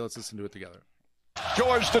want to play. Let's listen to it together.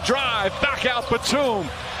 George to drive, back out Batum.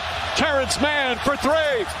 Terrence Mann for 3.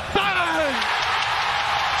 Bang!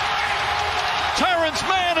 Terrence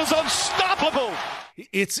Mann is unstoppable.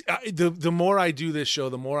 It's the more I do this show,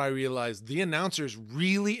 the more I realize the announcers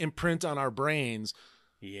really imprint on our brains.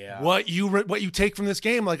 Yeah. What you take from this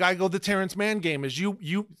game. Like I go, the Terrence Mann game is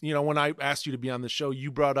you when I asked you to be on the show,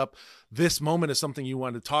 you brought up this moment as something you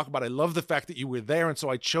wanted to talk about. I love the fact that you were there. And so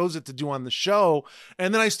I chose it to do on the show.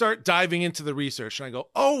 And then I start diving into the research and I go,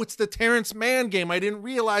 oh, it's the Terrence Mann game. I didn't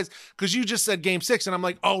realize because you just said game 6. And I'm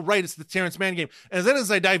like, oh, right. It's the Terrence Mann game. And then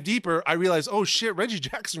as I dive deeper, I realize, oh shit, Reggie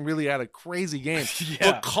Jackson really had a crazy game.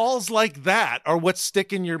 But calls like that are what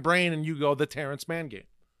stick in your brain. And you go, the Terrence Mann game.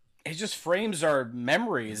 It just frames our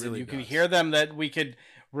memories, really and you does. can hear them, that we could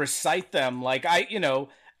recite them. Like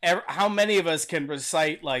how many of us can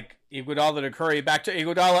recite like Iguodala to Curry, back to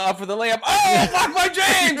Iguodala, up for the layup. Oh, fuck my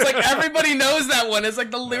James! Like everybody knows that one. It's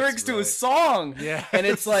like the lyrics to a song. Yeah, and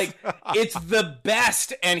it's like it's the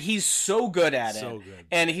best, and he's so good at it. So good.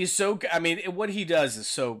 And he's so. I mean, what he does is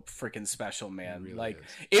so freaking special, man. It really like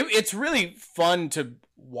is. it's really fun to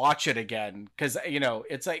watch it again because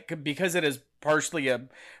it's like because it is partially a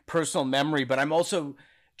personal memory, but I'm also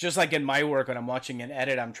just like in my work when I'm watching an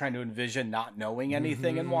edit, I'm trying to envision not knowing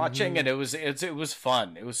anything and watching, and it was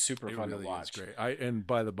fun. It was super fun really to watch. Is great. And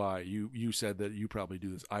by the by, you said that you probably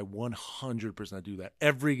do this. I 100% do that.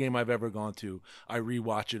 Every game I've ever gone to, I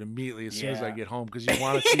rewatch it immediately as soon as I get home because you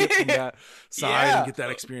want to see it from that side and get that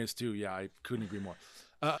experience too. Yeah, I couldn't agree more.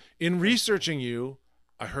 In researching you,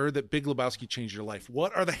 I heard that Big Lebowski changed your life.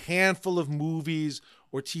 What are the handful of movies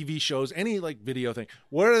or TV shows, any like video thing,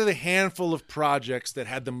 what are the handful of projects that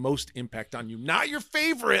had the most impact on you? Not your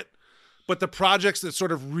favorite, but the projects that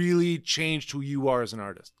sort of really changed who you are as an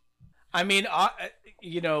artist. I mean,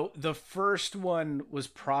 the first one was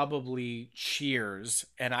probably Cheers,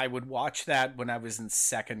 and I would watch that when I was in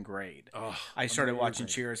second grade. Oh, I started watching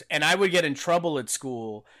Cheers, and I would get in trouble at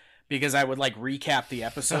school because I would like recap the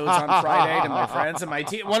episodes on Friday to my friends and my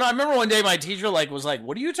Well, I remember one day my teacher was like,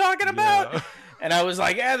 "What are you talking about?" Yeah. And I was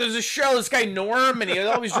like, "Yeah, there's a show. This guy Norm, and he was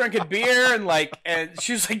always drinking beer, and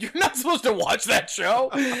she was like, "You're not supposed to watch that show."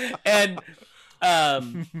 And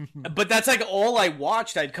but that's like all I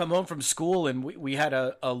watched. I'd come home from school, and we had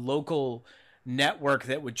a local network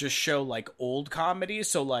that would just show like old comedies.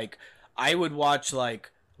 So like I would watch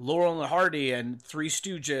like Laurel and Hardy and Three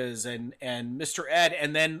Stooges and Mr. Ed,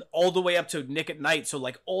 and then all the way up to Nick at Night. So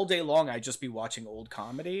like all day long, I'd just be watching old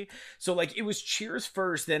comedy. So like it was Cheers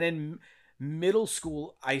first. Then in middle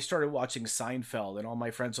school, I started watching Seinfeld, and all my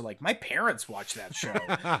friends are like, "My parents watch that show."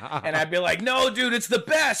 And I'd be like, "No, dude, it's the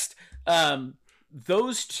best."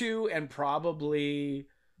 Those two, and probably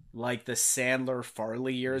like the Sandler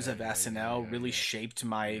Farley years of SNL really shaped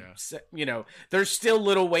my, there's still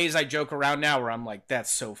little ways I joke around now where I'm like,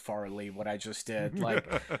 that's so Farley what I just did.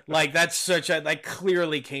 Like that's that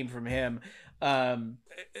clearly came from him.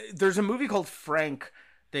 There's a movie called Frank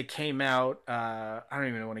that came out. I don't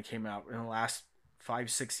even know when it came out, in the last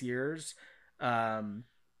 5-6 years.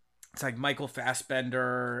 It's like Michael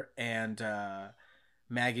Fassbender and,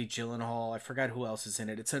 Maggie Gyllenhaal. I forgot who else is in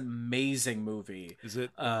it. It's an amazing movie. Is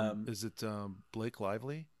it Blake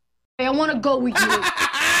Lively? Hey, I want to go with you.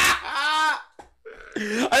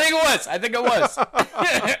 I think it was.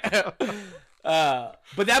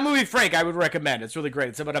 But that movie, Frank, I would recommend. It's really great.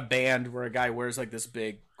 It's about a band where a guy wears like this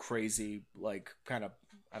big, crazy, like kind of,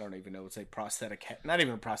 I don't even know, it's like prosthetic head. Not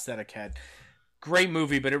even a prosthetic head. Great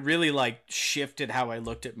movie, but it really like shifted how I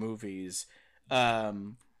looked at movies.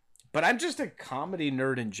 But I'm just a comedy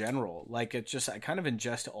nerd in general. Like I kind of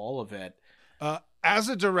ingest all of it. As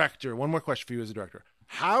a director, one more question for you as a director.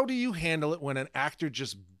 How do you handle it when an actor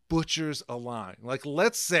just butchers a line? Like,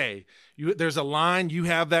 let's say there's a line, you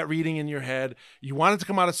have that reading in your head, you want it to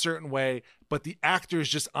come out a certain way, but the actor is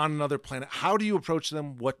just on another planet. How do you approach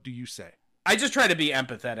them? What do you say? I just try to be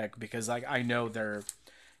empathetic because like I know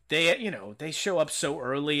they show up so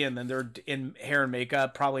early, and then they're in hair and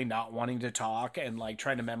makeup, probably not wanting to talk and like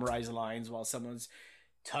trying to memorize lines while someone's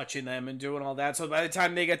touching them and doing all that. So by the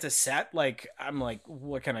time they get to set, like I'm like,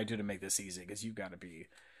 what can I do to make this easy? Because you got to be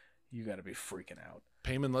freaking out.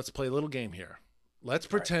 Payman, let's play a little game here. Let's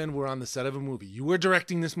pretend we're on the set of a movie. You were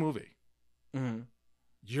directing this movie. Mm-hmm.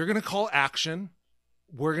 You're gonna call action.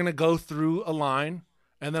 We're gonna go through a line.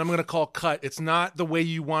 And then I'm going to call cut. It's not the way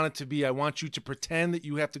you want it to be. I want you to pretend that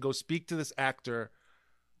you have to go speak to this actor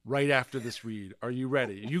right after this read. Are you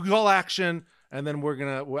ready? You call action, and then we're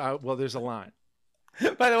going to, there's a line.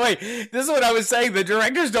 By the way, this is what I was saying. The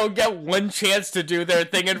directors don't get one chance to do their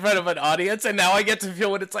thing in front of an audience, and now I get to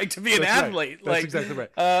feel what it's like to be an athlete. Right. That's exactly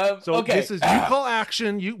right. So okay. This is, you call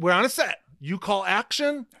action. We're on a set. You call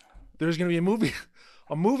action. There's going to be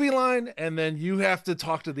a movie line, and then you have to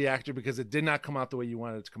talk to the actor because it did not come out the way you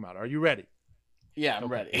wanted it to come out. Are you ready? Yeah, I'm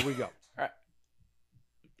ready. Here we go. All right.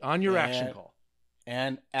 On your action call.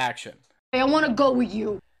 And action. Hey, I want to go with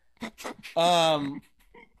you.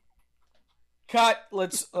 Cut.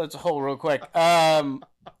 Let's hold real quick.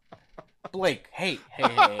 Blake, hey.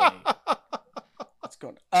 What's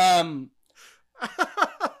going on?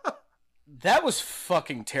 That was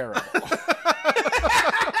fucking terrible.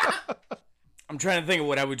 I'm trying to think of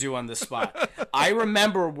what I would do on the spot. I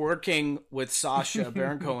remember working with Sacha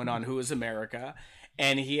Baron Cohen on Who is America,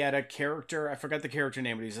 and he had a character, I forgot the character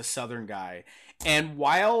name, but he's a Southern guy. And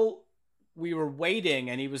while we were waiting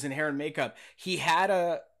and he was in hair and makeup, he had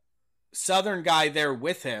a Southern guy there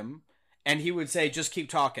with him, and he would say, just keep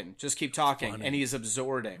talking. Funny. And he's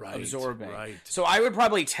absorbing. Right. So I would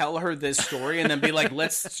probably tell her this story and then be like,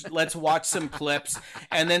 let's watch some clips,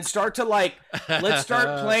 and then start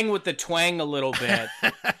playing with the twang a little bit.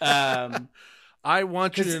 I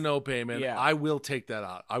want you to know, Payman, yeah. I will take that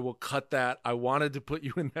out. I will cut that. I wanted to put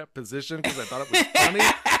you in that position because I thought it was funny.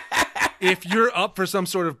 if you're up for some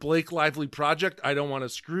sort of Blake Lively project, I don't want to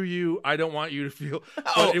screw you. I don't want you to feel.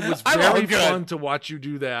 But it was very fun to watch you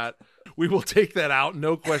do that. We will take that out.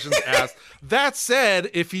 No questions asked. That said,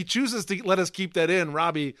 if he chooses to let us keep that in,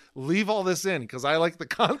 Robbie, leave all this in because I like the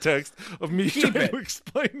context of me trying to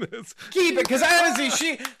explain this. Keep it, because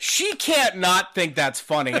honestly, she can't not think that's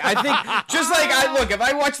funny. I think just like if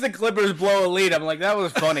I watch the Clippers blow a lead, I'm like, that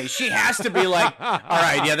was funny. She has to be like, all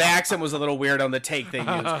right, yeah, the accent was a little weird on the take they used.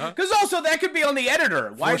 Because also that could be on the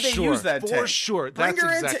editor. Why did they use that take? For sure. That's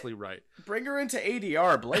exactly right. Bring her into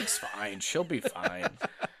ADR. Blake's fine. She'll be fine.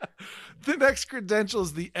 The next credential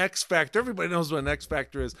is the X Factor. Everybody knows what an X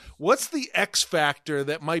Factor is. What's the X Factor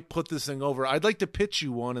that might put this thing over? I'd like to pitch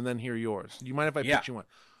you one and then hear yours. Do you mind if I pitch you one?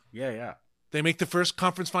 Yeah. They make the first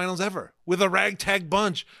conference finals ever with a ragtag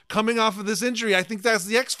bunch coming off of this injury. I think that's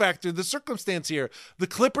the X Factor, the circumstance here. The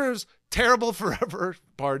Clippers, terrible forever.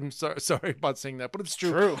 Pardon, sorry about saying that, but it's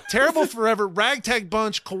true. Terrible forever, ragtag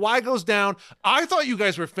bunch. Kawhi goes down. I thought you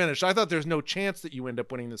guys were finished. I thought there's no chance that you end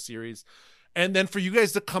up winning the series. And then for you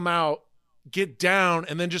guys to come out, get down,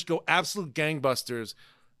 and then just go absolute gangbusters,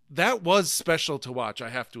 that was special to watch, I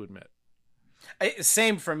have to admit.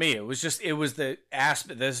 Same for me. It was the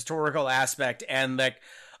historical aspect, and like,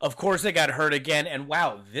 of course they got hurt again. And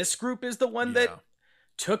wow, this group is the one that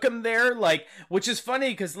took them there. Like, which is funny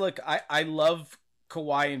because look, I love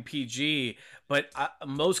Kawhi and PG, but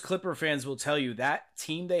most Clipper fans will tell you that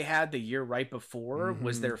team they had the year right before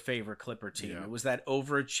was their favorite Clipper team. Yeah. It was that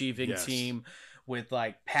overachieving team with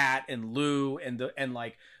like Pat and Lou and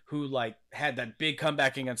like who like had that big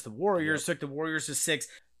comeback against the Warriors, took the Warriors to 6.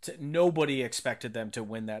 Nobody expected them to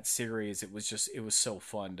win that series. It was so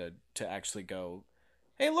fun to actually go,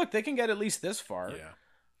 hey, look, they can get at least this far.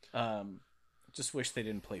 Yeah. Just wish they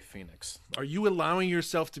didn't play Phoenix. Are you allowing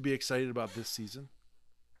yourself to be excited about this season?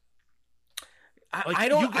 I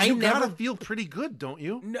don't. You gotta feel pretty good, don't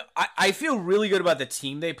you? No, I feel really good about the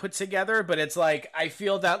team they put together, but it's like I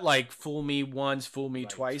feel that like fool me once, fool me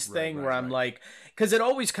twice thing where I'm like, because it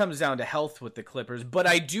always comes down to health with the Clippers. But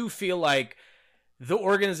I do feel like the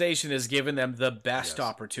organization has given them the best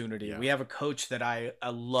opportunity. Yeah. We have a coach that I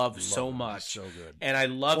love so much, so good, and I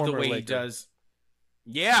love the way he does.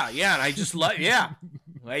 Yeah, and I just love. Yeah,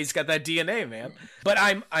 well, he's got that DNA, man. But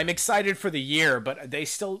I'm excited for the year, but they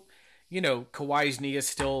still. Kawhi's knee is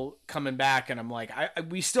still coming back, and I'm like,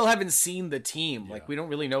 we still haven't seen the team. Like, we don't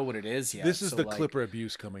really know what it is yet. This is the Clipper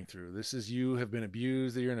abuse coming through. This is you have been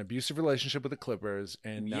abused. You're in an abusive relationship with the Clippers,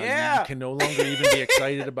 and now you can no longer even be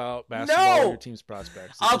excited about basketball or your team's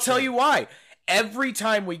prospects. I'll tell you why. Every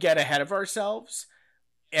time we get ahead of ourselves,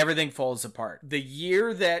 everything falls apart. The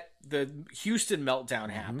year that the Houston meltdown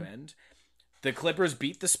happened, the Clippers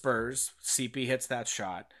beat the Spurs. CP hits that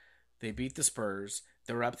shot. They beat the Spurs.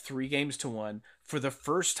 They're up 3-1. For the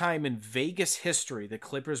first time in Vegas history, the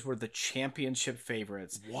Clippers were the championship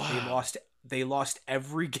favorites. Wow. They lost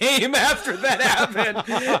every game after that happened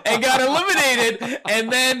and got eliminated.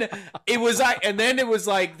 And then it was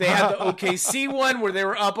like they had the OKC one where they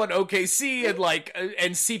were up on OKC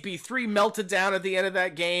and CP3 melted down at the end of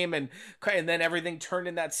that game and then everything turned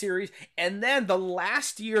in that series. And then the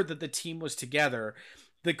last year that the team was together,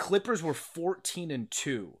 the Clippers were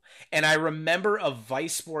 14-2. And I remember a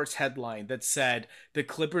Vice Sports headline that said, the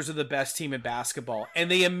Clippers are the best team in basketball.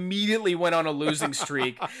 And they immediately went on a losing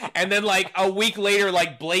streak. And then like a week later,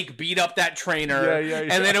 like Blake beat up that trainer.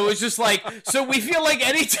 And then it was just like, so we feel like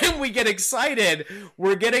anytime we get excited,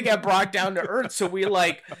 we're going to get brought down to earth. So we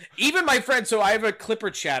like, even my friends, so I have a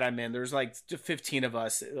Clipper chat I'm in. There's like 15 of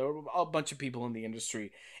us, a bunch of people in the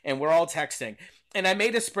industry. And we're all texting. And I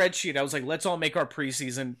made a spreadsheet. I was like, let's all make our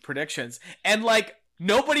preseason predictions. And like,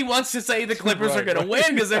 nobody wants to say the Clippers are going to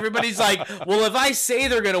win because everybody's like, well, if I say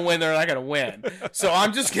they're going to win, they're not going to win. So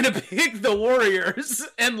I'm just going to pick the Warriors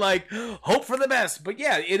and like hope for the best. But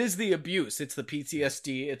yeah, it is the abuse. It's the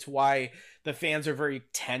PTSD. It's why the fans are very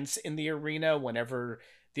tense in the arena whenever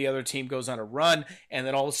the other team goes on a run. And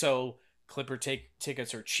then also Clipper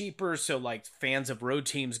tickets are cheaper, so like fans of road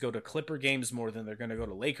teams go to Clipper games more than they're going to go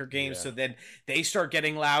to Laker games. So then they start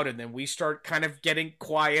getting loud, and then we start kind of getting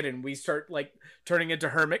quiet, and we start like turning into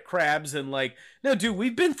hermit crabs. And like, no, dude,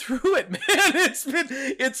 we've been through it, man.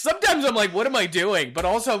 It's sometimes I'm like, what am I doing? But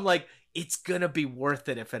also I'm like, it's gonna be worth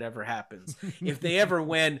it if it ever happens. If they ever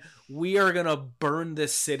win, we are gonna burn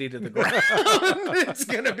this city to the ground. It's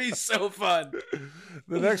gonna be so fun.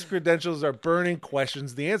 The next credentials are burning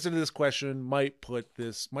questions. The answer to this question might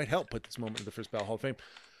help put this moment in the First Ballot Hall of Fame.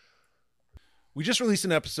 We just released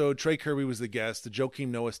an episode. Trey Kirby was the guest. The Joakim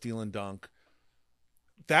Noah steal and dunk.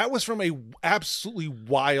 That was from a absolutely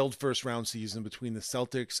wild first round season between the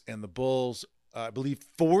Celtics and the Bulls. I believe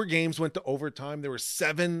 4 games went to overtime. There were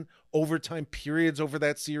 7 overtime periods over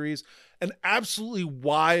that series. An absolutely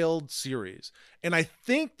wild series. And I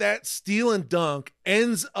think that steal and dunk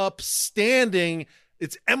ends up standing.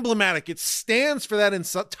 It's emblematic. It stands for that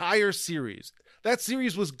entire series. That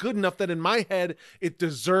series was good enough that in my head, it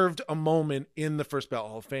deserved a moment in the first ballot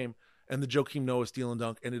Hall of Fame. And the Joakim Noah steal and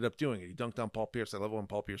dunk ended up doing it. He dunked on Paul Pierce. I love it when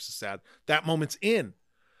Paul Pierce is sad. That moment's in.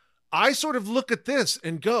 I sort of look at this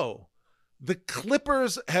and go, the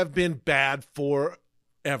Clippers have been bad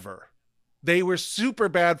forever. They were super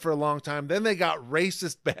bad for a long time. Then they got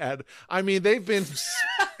racist bad. I mean, they've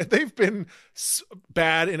been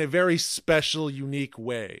bad in a very special, unique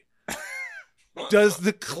way. Does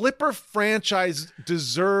the Clipper franchise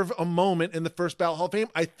deserve a moment in the first ballot Hall of Fame?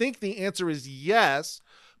 I think the answer is yes.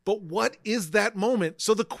 But what is that moment?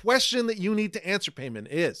 So the question that you need to answer, Payman,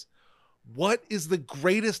 is, what is the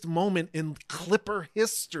greatest moment in Clipper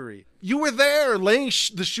history? You were there laying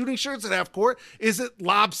the shooting shirts at half court.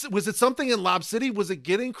 Was it something in Lob City? Was it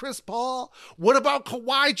getting Chris Paul? What about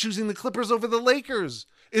Kawhi choosing the Clippers over the Lakers?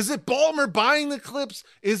 Is it Ballmer buying the Clips?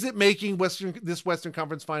 Is it making this Western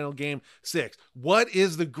Conference Final Game 6? What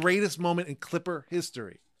is the greatest moment in Clipper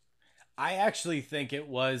history? I actually think it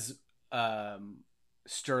was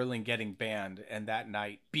Sterling getting banned and that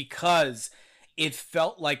night, because it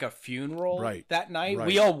felt like a funeral that night. Right.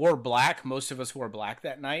 We all wore black. Most of us wore black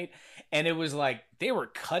that night. And it was like they were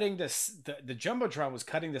cutting the Jumbotron was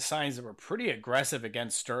cutting the signs that were pretty aggressive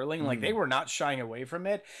against Sterling. Like they were not shying away from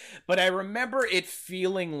it. But I remember it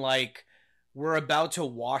feeling like we're about to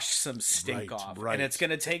wash some stink off. Right. And it's going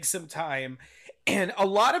to take some time. And a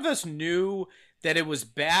lot of us knew that it was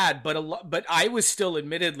bad, but I was still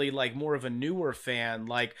admittedly like more of a newer fan.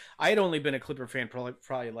 Like I had only been a Clipper fan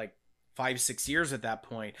probably like 5-6 years at that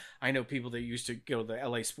point. I know people that used to go to the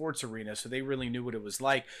LA Sports Arena, so they really knew what it was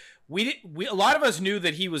like. A lot of us knew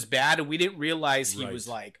that he was bad, and we didn't realize he was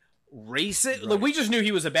like racist. Like, we just knew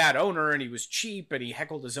he was a bad owner, and he was cheap, and he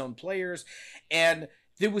heckled his own players. And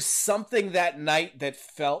there was something that night that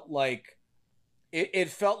felt like it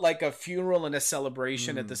felt like a funeral and a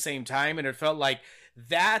celebration at the same time, and it felt like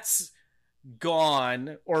that's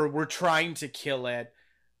gone, or we're trying to kill it.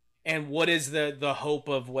 And what is the hope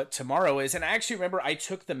of what tomorrow is? And I actually remember I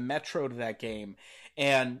took the Metro to that game,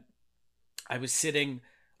 and I was sitting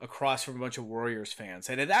across from a bunch of Warriors fans.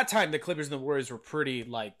 And at that time, the Clippers and the Warriors were pretty,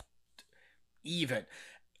 like, even.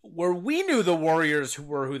 Where we knew the Warriors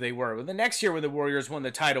were who they were. Well, the next year when the Warriors won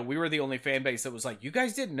the title, we were the only fan base that was like, you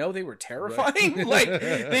guys didn't know they were terrifying? Right. Like,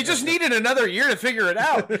 they just needed another year to figure it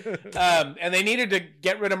out. And they needed to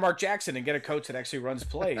get rid of Mark Jackson and get a coach that actually runs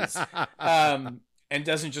plays. And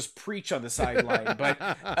doesn't just preach on the sideline. But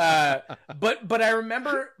I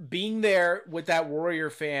remember being there with that Warrior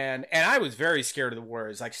fan, and I was very scared of the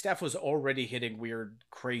Warriors. Like, Steph was already hitting weird,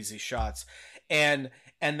 crazy shots. And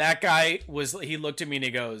that guy he looked at me and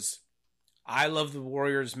he goes, I love the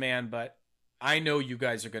Warriors, man, but I know you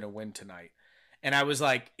guys are going to win tonight. And I was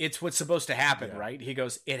like, it's what's supposed to happen, right? He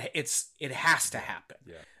goes, it has to happen.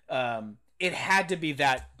 Yeah. It had to be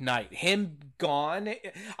that night. Him gone.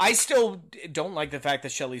 I still don't like the fact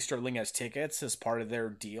that Shelley Sterling has tickets as part of their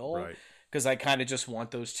deal, because I kind of just want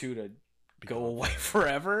those two to go away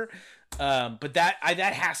forever. But that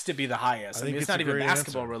has to be the highest. I mean, it's not even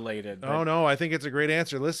basketball related. But... No, I think it's a great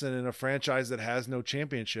answer. Listen, in a franchise that has no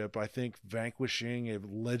championship, I think vanquishing a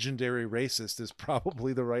legendary racist is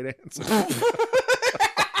probably the right answer.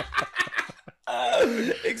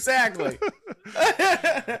 Exactly.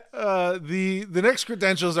 The next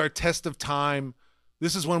credentials are test of time.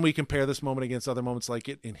 This is when we compare this moment against other moments like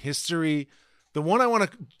it in history. The one I want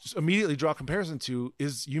to immediately draw a comparison to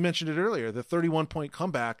is, you mentioned it earlier, the 31-point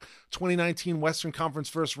comeback, 2019 Western Conference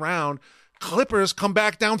first round. Clippers come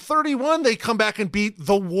back down 31. They come back and beat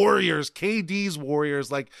the Warriors, KD's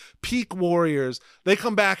Warriors, like peak Warriors. They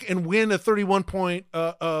come back and win a 31-point,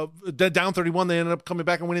 down 31. They ended up coming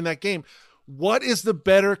back and winning that game. What is the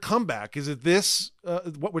better comeback? Is it this,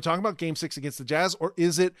 what we're talking about, Game 6 against the Jazz, or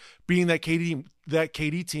is it being that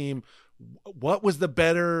KD team? What was the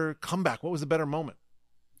better comeback? What was the better moment?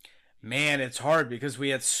 Man, it's hard because we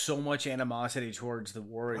had so much animosity towards the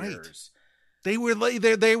Warriors. Right. They were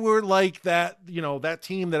like that, that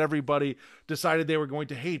team that everybody decided they were going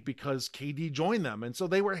to hate because KD joined them. And so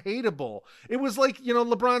they were hateable. It was like,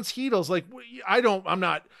 LeBron's Heatles. Like, I'm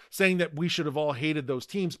not saying that we should have all hated those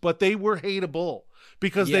teams, but they were hateable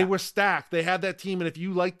because they were stacked. They had that team. And if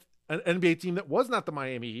you liked an NBA team that was not the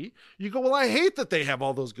Miami Heat, you go, well, I hate that they have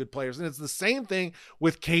all those good players. And it's the same thing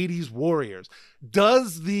with KD's Warriors.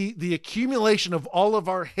 Does the accumulation of all of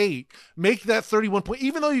our hate make that 31 point,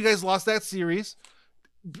 even though you guys lost that series,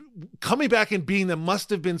 coming back and beating them must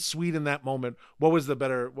have been sweet in that moment. What was the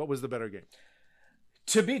better game?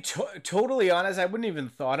 To be totally honest, I wouldn't even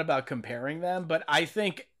thought about comparing them, but I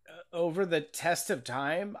think over the test of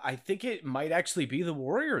time, I think it might actually be the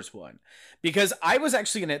Warriors one, because I was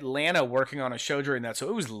actually in Atlanta working on a show during that, so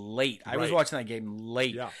it was late. I was watching that game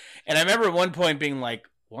late, and I remember at one point being like,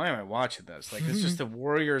 "Why am I watching this? Like, it's just the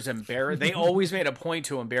Warriors embarrass." They always made a point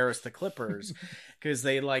to embarrass the Clippers because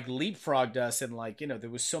they like leapfrogged us, and like there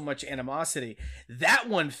was so much animosity. That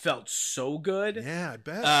one felt so good, yeah, I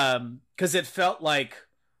bet, because it felt like,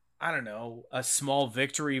 I don't know, a small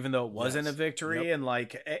victory, even though it wasn't a victory. And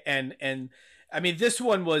like, and I mean, this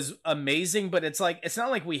one was amazing, but it's like, it's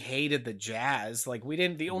not like we hated the Jazz. Like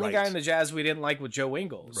the only guy in the Jazz we didn't like was Joe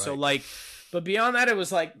Ingles. So like, but beyond that, it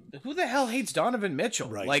was like, who the hell hates Donovan Mitchell?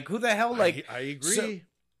 Like, who the hell, like, I agree. So,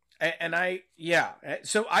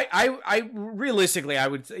 so I realistically, I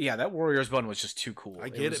would, that Warriors one was just too cool. I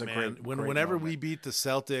get it, man. Whenever we beat the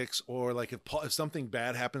Celtics, or like if something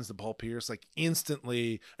bad happens to Paul Pierce, like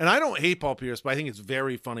instantly, and I don't hate Paul Pierce, but I think it's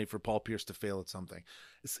very funny for Paul Pierce to fail at something.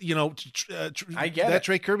 It's, I get that it.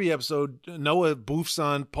 Trey Kirby episode, Noah boofs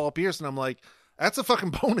on Paul Pierce, and I'm like, that's a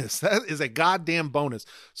fucking bonus. That is a goddamn bonus.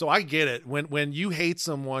 So I get it. When you hate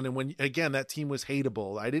someone, and when, again, that team was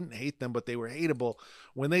hateable. I didn't hate them, but they were hateable.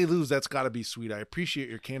 When they lose, that's got to be sweet. I appreciate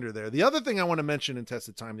your candor there. The other thing I want to mention in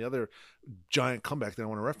Tested Time, the other giant comeback that I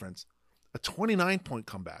want to reference, a 29-point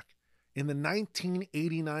comeback in the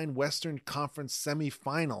 1989 Western Conference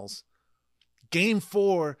semifinals. Game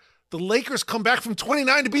 4, the Lakers come back from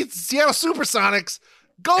 29 to beat the Seattle Supersonics.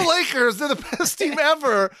 Go Lakers! They're the best team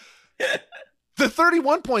ever. The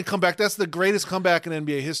 31-point comeback, that's the greatest comeback in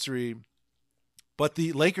NBA history. But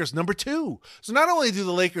the Lakers, number 2. So not only do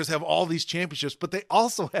the Lakers have all these championships, but they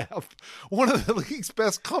also have one of the league's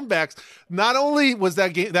best comebacks. Not only was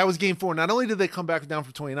that was game 4, not only did they come back down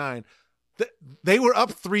from 29, they were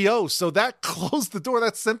up 3-0. So that closed the door.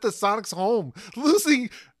 That sent the Sonics home.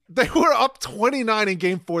 They were up 29 in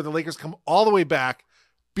game 4. The Lakers come all the way back,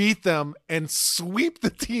 beat them, and sweep the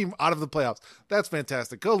team out of the playoffs. That's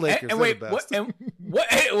fantastic. Go Lakers. And wait, the best.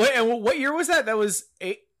 What year was that? That was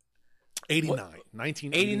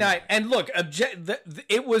 1989. And look,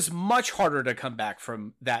 it was much harder to come back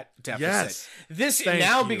from that deficit.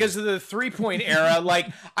 Yes. Because of the 3-point era, like,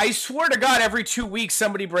 I swear to God, every 2 weeks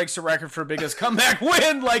somebody breaks a record for biggest comeback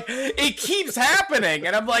win. Like, it keeps happening.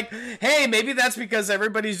 And I'm like, hey, maybe that's because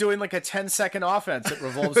everybody's doing like a 10-second offense that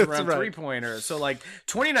revolves around 3-pointers. So like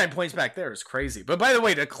 29 points back there is crazy. But by the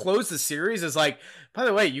way, to close the series is like, by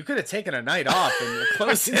the way, you could have taken a night off and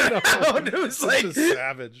closed it out. It was like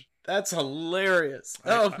savage. That's hilarious.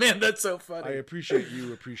 Man, that's so funny. I appreciate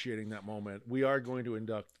you appreciating that moment. We are going to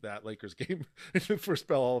induct that Lakers game into the First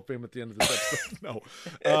Bell Hall of Fame at the end of this episode. No.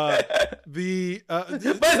 By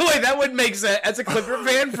the way, that would make sense. As a Clipper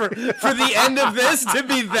fan, for the end of this to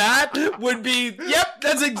be that would be, yep,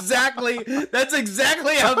 that's exactly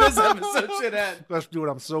how this episode should end. Let's do it.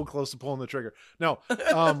 I'm so close to pulling the trigger. No.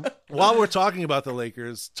 While we're talking about the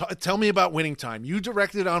Lakers, tell me about Winning Time. You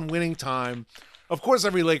directed on Winning Time. Of course,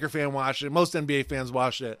 every Laker fan watched it. Most NBA fans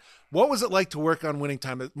watched it. What was it like to work on Winning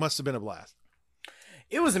Time? It must have been a blast.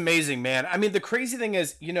 It was amazing, man. I mean, the crazy thing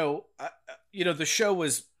is, the show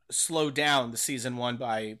was slowed down the season 1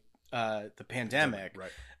 by the pandemic.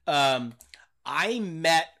 Right. I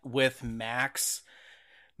met with Max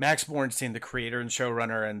Bornstein, the creator and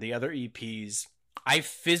showrunner, and the other EPs. I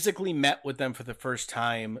physically met with them for the first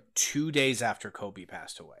time 2 days after Kobe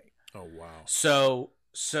passed away. Oh, wow.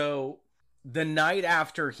 So the night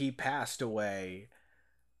after he passed away,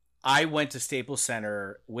 I went to Staples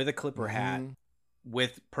Center with a Clipper hat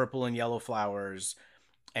with purple and yellow flowers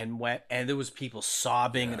and there was people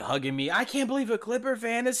sobbing and hugging me. I can't believe a Clipper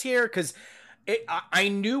fan is here, because I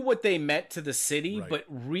knew what they meant to the city, but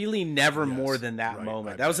really never more than that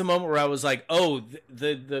moment. That was a moment where I was like, oh,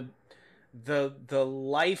 the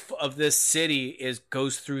life of this city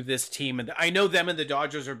goes through this team. And I know them and the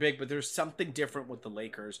Dodgers are big, but there's something different with the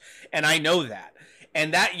Lakers. And I know that.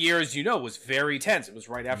 And that year, as you know, was very tense. It was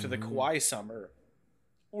right after the Kawhi summer,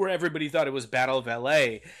 where everybody thought it was Battle of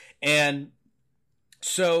LA. And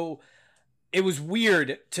so it was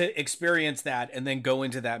weird to experience that and then go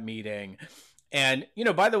into that meeting. And,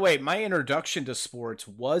 by the way, my introduction to sports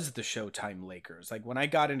was the Showtime Lakers. Like, when I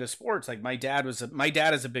got into sports, like, my dad is a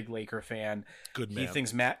big Laker fan. Good man.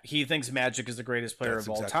 He thinks Magic is the greatest player That's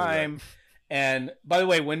of all exactly time. Right. And by the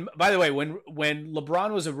way, when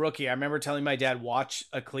LeBron was a rookie, I remember telling my dad, watch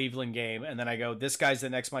a Cleveland game, and then I go, this guy's the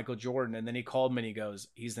next Michael Jordan, and then he called me and he goes,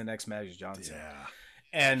 he's the next Magic Johnson. Yeah.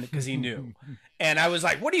 and because he knew. And I was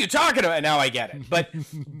like, what are you talking about? And now I get it.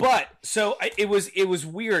 But so it was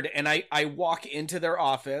weird. And I walk into their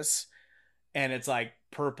office and it's like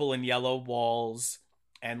purple and yellow walls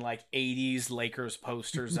and like 80s Lakers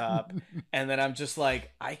posters up. And then I'm just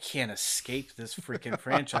like, I can't escape this freaking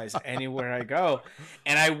franchise anywhere I go.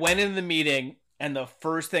 And I went in the meeting and the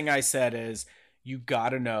first thing I said is, you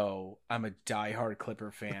gotta know I'm a diehard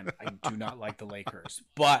Clipper fan. I do not like the Lakers.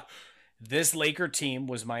 But this Laker team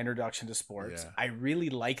was my introduction to sports. Yeah. I really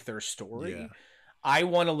like their story. Yeah. I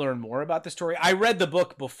want to learn more about the story. I read the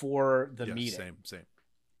book before the meeting. Same.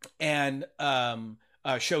 And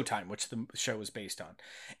Showtime, which the show was based on.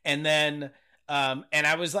 And then and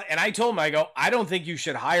I was like, and I told him, I go, I don't think you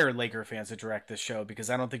should hire Laker fans to direct this show because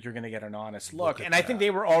I don't think you're going to get an honest look. And I think they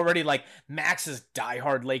were already like, Max is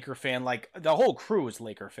diehard Laker fan. Like the whole crew is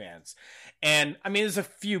Laker fans. And I mean, there's a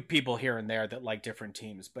few people here and there that like different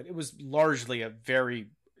teams, but it was largely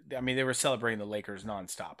they were celebrating the Lakers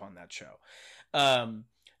nonstop on that show.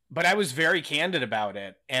 But I was very candid about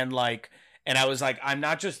it. And I was like, I'm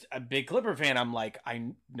not just a big Clipper fan. I'm like, I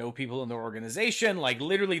know people in the organization. Like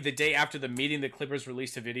literally the day after the meeting, the Clippers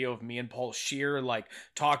released a video of me and Paul Scheer, like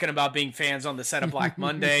talking about being fans on the set of Black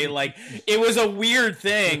Monday. Like it was a weird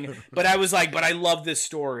thing, but I was like, but I love this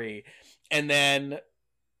story. And then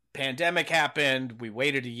pandemic happened. We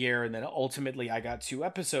waited a year. And then ultimately I got 2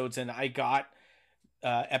 episodes and I got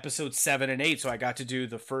episodes 7 and 8, so I got to do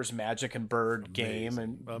the first Magic and Bird game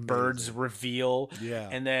and Bird's reveal. Yeah,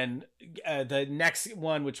 and then the next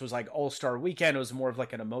one, which was like All-Star Weekend, it was more of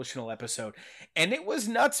like an emotional episode, and it was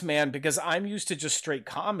nuts, man, because I'm used to just straight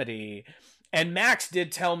comedy. And Max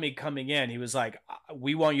did tell me coming in, he was like,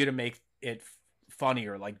 "We want you to make it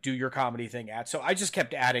funnier, like do your comedy thing." So I just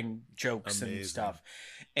kept adding jokes and stuff,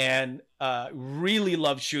 and really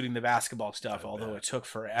loved shooting the basketball stuff, although it took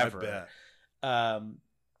forever.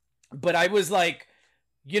 But I was like,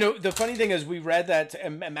 the funny thing is we read that,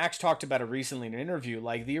 and Max talked about it recently in an interview,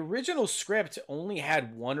 like the original script only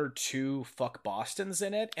had 1 or 2 fuck Bostons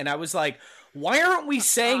in it. And I was like, why aren't we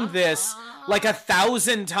saying this like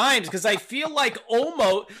 1,000 times? Because I feel like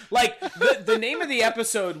almost like the name of the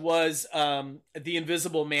episode was The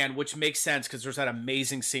Invisible Man, which makes sense because there's that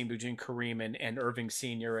amazing scene between Kareem and Irving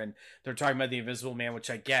Sr. and they're talking about the Invisible Man, which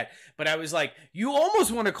I get. But I was like, you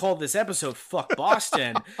almost want to call this episode Fuck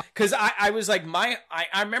Boston, because I was like, I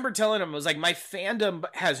remember telling him, I was like, my fandom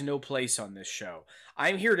has no place on this show.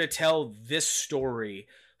 I'm here to tell this story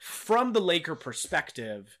from the Laker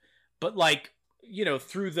perspective, but like,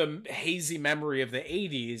 through the hazy memory of the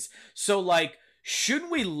 80s. So like, shouldn't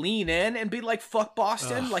we lean in and be like, fuck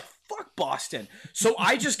Boston? Like, fuck Boston. So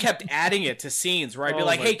I just kept adding it to scenes where I'd be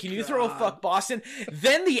like, hey, can you throw a fuck Boston?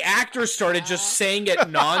 Then the actors started just saying it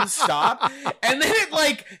nonstop. And then it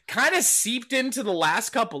like kind of seeped into the last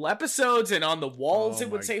couple episodes, and on the walls it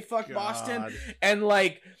would say fuck Boston. And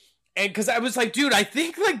like, and because I was like, dude, I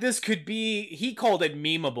think like this could be, he called it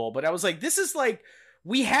memeable, but I was like, this is like,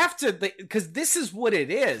 we have to, because this is what it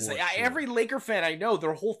is. Sure. Every Laker fan I know,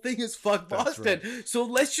 their whole thing is fuck Boston. Right. So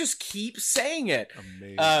let's just keep saying it.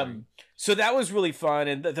 Amazing. So that was really fun,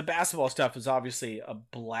 and the basketball stuff was obviously a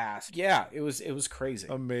blast. Yeah, it was crazy.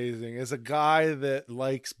 Amazing. As a guy that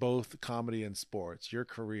likes both comedy and sports, your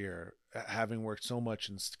career, having worked so much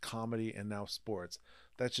in comedy and now sports,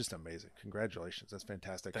 that's just amazing. Congratulations. That's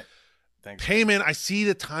fantastic. Thanks. Payman, I see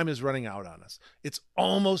the time is running out on us. It's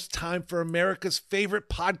almost time for America's favorite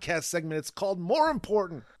podcast segment. It's called More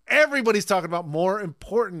Important. Everybody's talking about More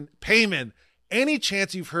Important. Payman, any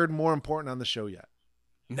chance you've heard More Important on the show yet?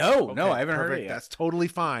 No, I haven't heard it yet. That's totally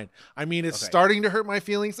fine. I mean, it's starting to hurt my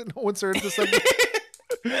feelings that no one's heard this segment.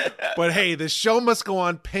 But hey, the show must go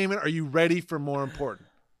on. Payman, are you ready for More Important?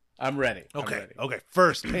 I'm ready. Okay.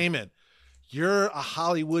 First, Payman, you're a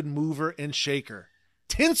Hollywood mover and shaker.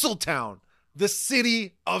 Tinseltown, the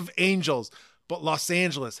city of angels. But Los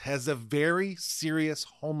Angeles has a very serious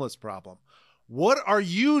homeless problem. What are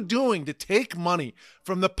you doing to take money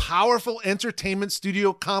from the powerful entertainment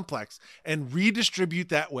studio complex and redistribute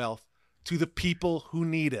that wealth to the people who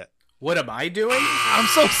need it? What am I doing? I'm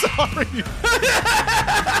so sorry.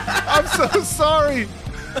 I'm so sorry.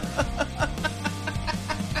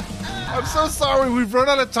 I'm so sorry. We've run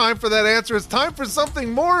out of time for that answer. It's time for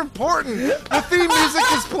something more important. The theme music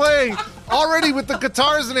is playing already with the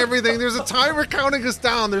guitars and everything. There's a timer counting us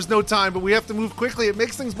down. There's no time, but we have to move quickly. It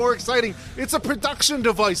makes things more exciting. It's a production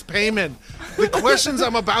device, Payman. The questions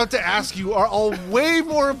I'm about to ask you are all way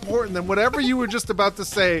more important than whatever you were just about to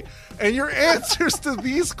say. And your answers to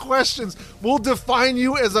these questions will define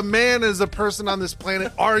you as a man, as a person on this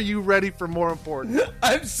planet. Are you ready for More Important?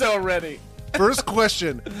 I'm so ready. First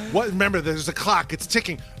question. Remember, there's a clock. It's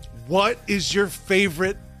ticking. What is your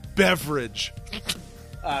favorite beverage?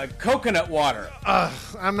 Coconut water.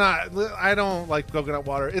 I don't like coconut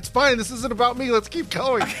water. It's fine. This isn't about me. Let's keep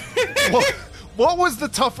going. What was the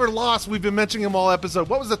tougher loss? We've been mentioning him all episode.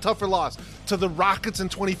 What was the tougher loss? To the Rockets in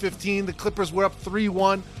 2015. The Clippers were up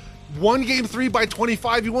 3-1. Won game 3 by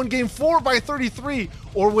 25. You won game 4 by 33.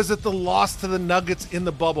 Or was it the loss to the Nuggets in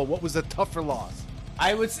the bubble? What was the tougher loss?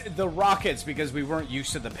 I would say the Rockets, because we weren't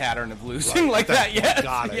used to the pattern of losing like that yet.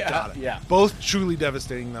 Got it. Yeah. Both truly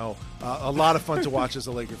devastating, though. A lot of fun to watch as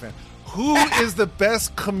a Laker fan. Who is the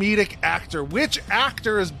best comedic actor? Which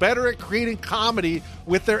actor is better at creating comedy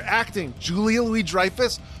with their acting? Julia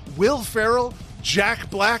Louis-Dreyfus, Will Ferrell, Jack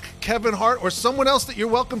Black, Kevin Hart, or someone else that you're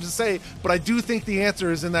welcome to say, but I do think the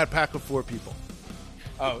answer is in that pack of 4 people.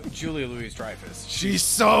 Oh, Julia Louis-Dreyfus. She's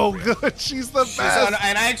so good. She's the best.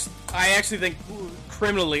 And I actually think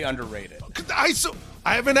criminally underrated.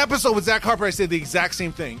 I have an episode with Zach Harper. I said the exact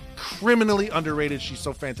same thing. Criminally underrated. She's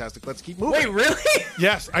so fantastic. Let's keep moving. Wait, really?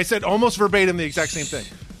 Yes, I said almost verbatim the exact same thing.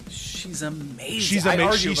 She's amazing. She's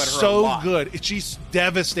amazing. She's so good. She's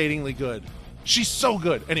devastatingly good. She's so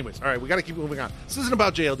good. Anyways, all right, we got to keep moving on. This isn't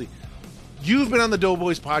about JLD. You've been on the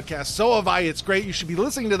Doughboys podcast. So have I. It's great. You should be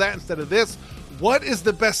listening to that instead of this. What is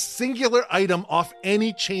the best singular item off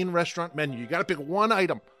any chain restaurant menu? You got to pick one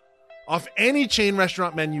item off any chain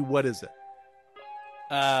restaurant menu. What is it?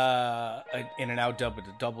 An In-N-Out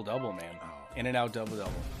double, man. In-N-Out double.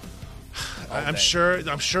 I'm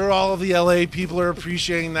sure all of the LA people are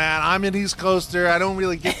appreciating that. I'm an East Coaster. I don't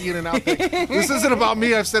really get the In-N-Out thing. This isn't about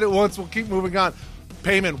me. I've said it once. We'll keep moving on.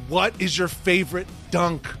 Payman, what is your favorite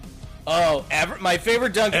dunk? Oh, my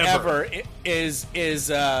favorite dunk ever is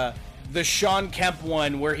the Sean Kemp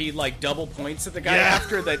one where he like double points at the guy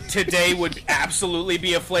after that today would absolutely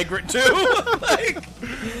be a flagrant 2.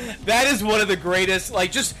 Like, that is one of the greatest,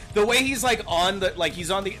 like just the way he's like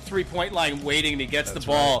he's on the 3-point line waiting and he gets the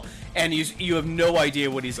ball and you have no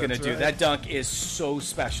idea what he's going to do. That dunk is so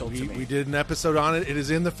special to me. We did an episode on it. It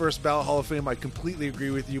is in the First Ballot Hall of Fame. I completely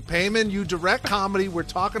agree with you. Payman, you direct comedy. We're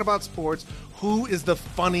talking about sports. Who is the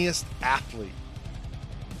funniest athlete?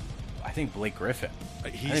 I think Blake Griffin. I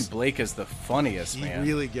think Blake is the funniest, man. He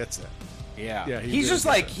really gets it. Yeah, he's just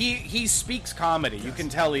like he speaks comedy. Yes. You can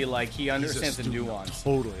tell he understands the nuance.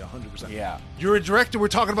 Totally, 100%. Yeah. You're a director. We're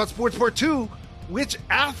talking about sports part 2. Which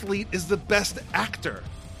athlete is the best actor?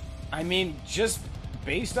 I mean, just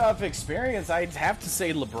based off experience, I'd have to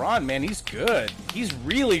say LeBron. Man, he's good. He's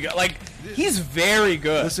really good. Like, he's very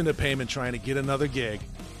good. Listen to Payman trying to get another gig.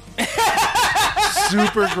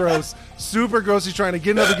 Super gross. He's trying to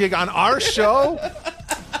get another gig on our show.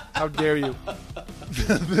 How dare you?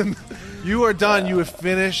 You are done. You have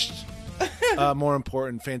finished. More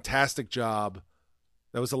important, fantastic job.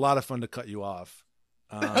 That was a lot of fun to cut you off.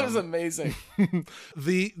 That was amazing.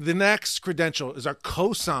 The next credential is our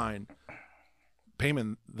cosign.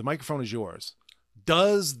 Payman, the microphone is yours.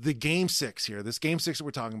 Does the Game 6 here, this Game 6 that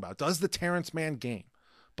we're talking about, does the Terrence Mann game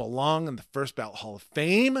belong in the First Ballot Hall of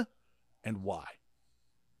Fame, and why?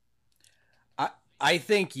 I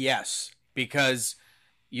think yes, because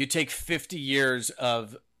you take 50 years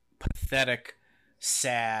of pathetic,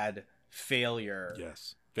 sad failure.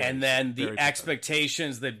 Yes. And then the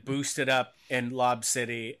expectations that boosted up in Lob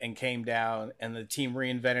City and came down, and the team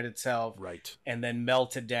reinvented itself. Right. And then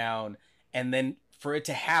melted down. And then for it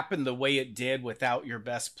to happen the way it did without your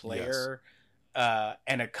best player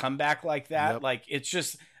and a comeback like that, like it's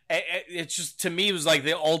just to me, it was like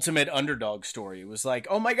the ultimate underdog story. It was like,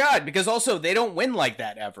 oh my God, because also they don't win like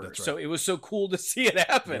that ever. Right. So it was so cool to see it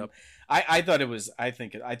happen. Yep. I thought it was, I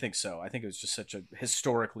think so. I think it was just such a,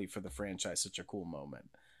 historically for the franchise, such a cool moment.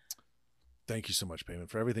 Thank you so much, Payman,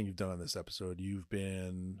 for everything you've done on this episode. You're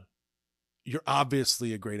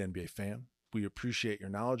obviously a great NBA fan. We appreciate your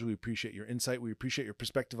knowledge. We appreciate your insight. We appreciate your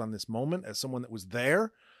perspective on this moment as someone that was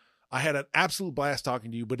there. I had an absolute blast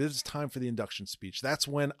talking to you, but it is time for the induction speech. That's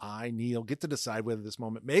when I, Neil, get to decide whether this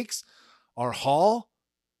moment makes our hall.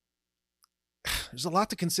 There's a lot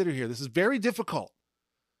to consider here. This is very difficult.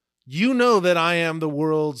 You know that I am the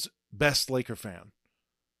world's best Laker fan.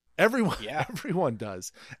 Everyone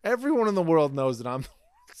does. Everyone in the world knows that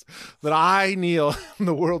I, Neil, am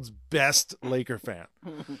the world's best Laker fan.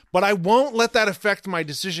 But I won't let that affect my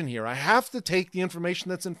decision here. I have to take the information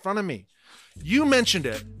that's in front of me. You mentioned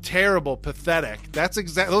it. Terrible, pathetic.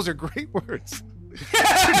 Those are great words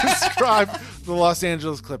to describe the Los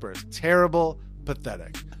Angeles Clippers. Terrible,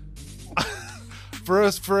 pathetic. For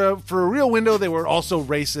a real window, they were also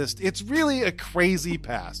racist. It's really a crazy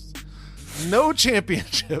past. No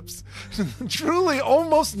championships. Truly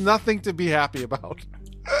almost nothing to be happy about.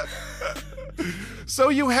 So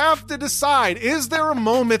you have to decide, is there a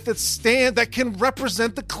moment that can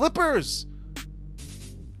represent the Clippers?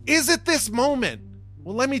 Is it this moment?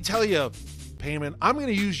 Well, let me tell you, Payman, I'm going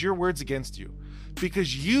to use your words against you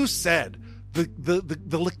because you said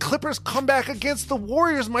the Clippers comeback against the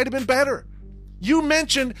Warriors might have been better. You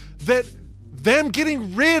mentioned that them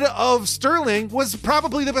getting rid of Sterling was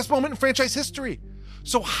probably the best moment in franchise history.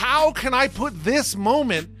 So how can I put this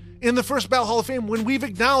moment in the first ballot Hall of Fame when we've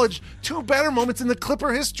acknowledged two better moments in the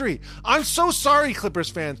Clipper history? I'm so sorry,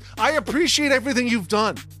 Clippers fans. I appreciate everything you've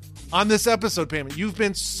done on this episode, Payman. You've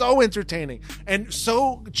been so entertaining and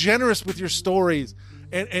so generous with your stories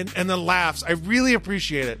and the laughs. I really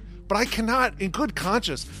appreciate it. But I cannot, in good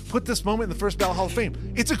conscience, put this moment in the first ballot Hall of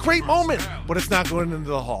Fame. It's a great moment, but it's not going into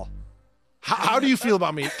the Hall. How do you feel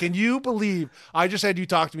about me? Can you believe I just had you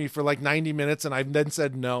talk to me for like 90 minutes and I then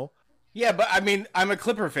said no? Yeah, but I mean, I'm a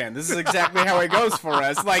Clipper fan. This is exactly how it goes for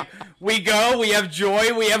us. Like, we go, we have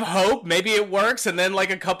joy, we have hope. Maybe it works, and then,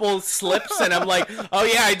 like, a couple slips, and I'm like, oh,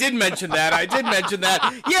 yeah, I did mention that.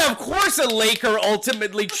 Yeah, of course a Laker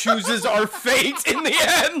ultimately chooses our fate in the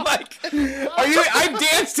end. Like, I've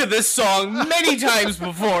danced to this song many times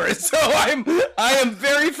before, so I am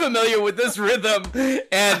very familiar with this rhythm,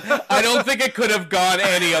 and I don't think it could have gone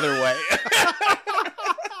any other way.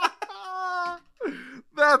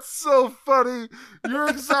 That's so funny. You're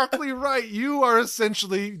exactly right. You are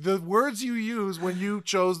essentially the words you use when you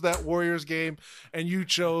chose that Warriors game and you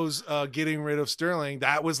chose getting rid of Sterling.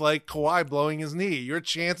 That was like Kawhi blowing his knee. Your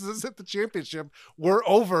chances at the championship were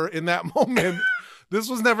over in that moment. This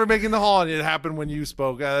was never making the Hall, and it happened when you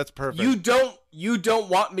spoke. That's perfect. You don't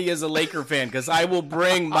want me as a Laker fan because I will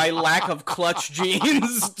bring my lack of clutch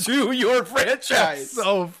genes to your franchise. That's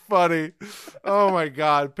so funny. Oh my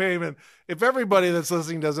God, Payman. If everybody that's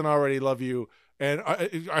listening doesn't already love you and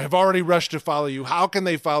have already rushed to follow you, how can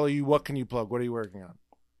they follow you? What can you plug? What are you working on?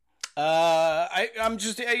 I'm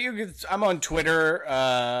on Twitter.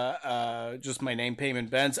 Just my name, Payman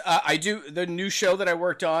Benz. I do the new show that I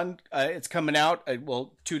worked on. It's coming out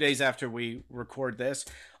 2 days after we record this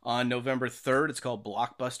on November 3rd. It's called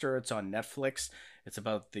Blockbuster. It's on Netflix. It's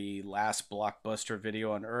about the last blockbuster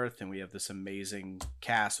video on Earth, and we have this amazing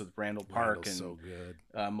cast with Randall Park and so good.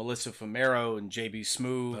 Melissa Fumero and JB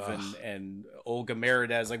Smoove and Olga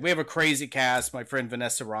Meredez. Like, we have a crazy cast. My friend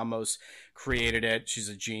Vanessa Ramos created it. She's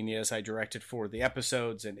a genius. I directed 4 of the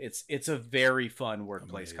episodes, and it's a very fun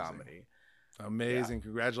workplace comedy. Amazing. Yeah.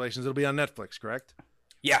 Congratulations. It'll be on Netflix, correct?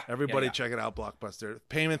 Yeah. Everybody check it out, Blockbuster.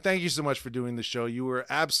 Payman, thank you so much for doing the show. You were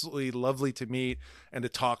absolutely lovely to meet and to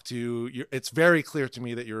talk to. It's very clear to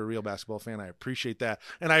me that you're a real basketball fan. I appreciate that.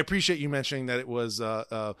 And I appreciate you mentioning that it was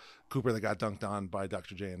Cooper that got dunked on by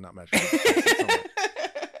Dr. J and not Magic.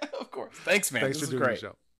 Of course. Thanks, man. Thanks this for doing great. the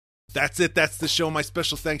show. That's it. That's the show. My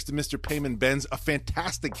special thanks to Mr. Payman Benz, a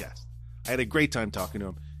fantastic guest. I had a great time talking to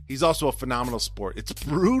him. He's also a phenomenal sport. It's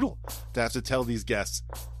brutal to have to tell these guests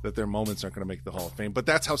that their moments aren't going to make the Hall of Fame. But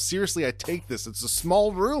that's how seriously I take this. It's a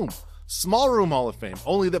small room Hall of Fame.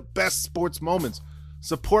 Only the best sports moments.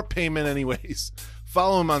 Support Payman anyways.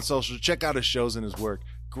 Follow him on social. Check out his shows and his work.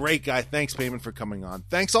 Great guy. Thanks, Payman, for coming on.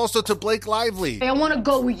 Thanks also to Blake Lively. Hey, I want to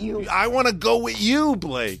go with you. I want to go with you,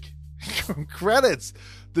 Blake. Credits.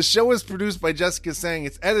 The show is produced by Jessica Sang.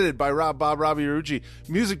 It's edited by Robbie Arucci.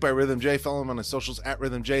 Music by Rhythm J. Follow him on his socials at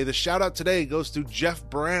Rhythm J. The shout out today goes to Jeff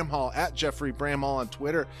Bramhall at Jeffrey Bramhall on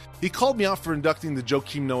Twitter. He called me out for inducting the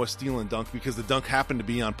Joakim Noah steal and dunk because the dunk happened to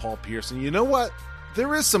be on Paul Pierce. And you know what?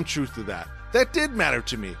 There is some truth to that. That did matter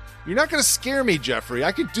to me. You're not going to scare me, Jeffrey.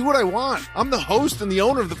 I can do what I want. I'm the host and the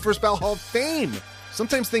owner of the First Ballot Hall of Fame.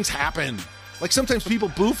 Sometimes things happen. Like sometimes people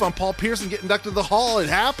boof on Paul Pierce and get inducted to the Hall. It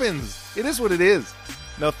happens. It is what it is.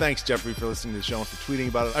 No, thanks, Jeffrey, for listening to the show and for tweeting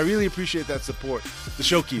about it. I really appreciate that support. The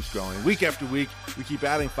show keeps growing. Week after week, we keep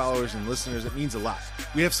adding followers and listeners. It means a lot.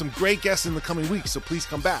 We have some great guests in the coming weeks, so please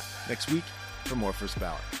come back next week for more First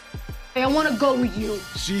Ballot. Hey, I want to go with you.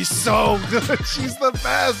 She's so good. She's the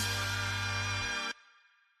best.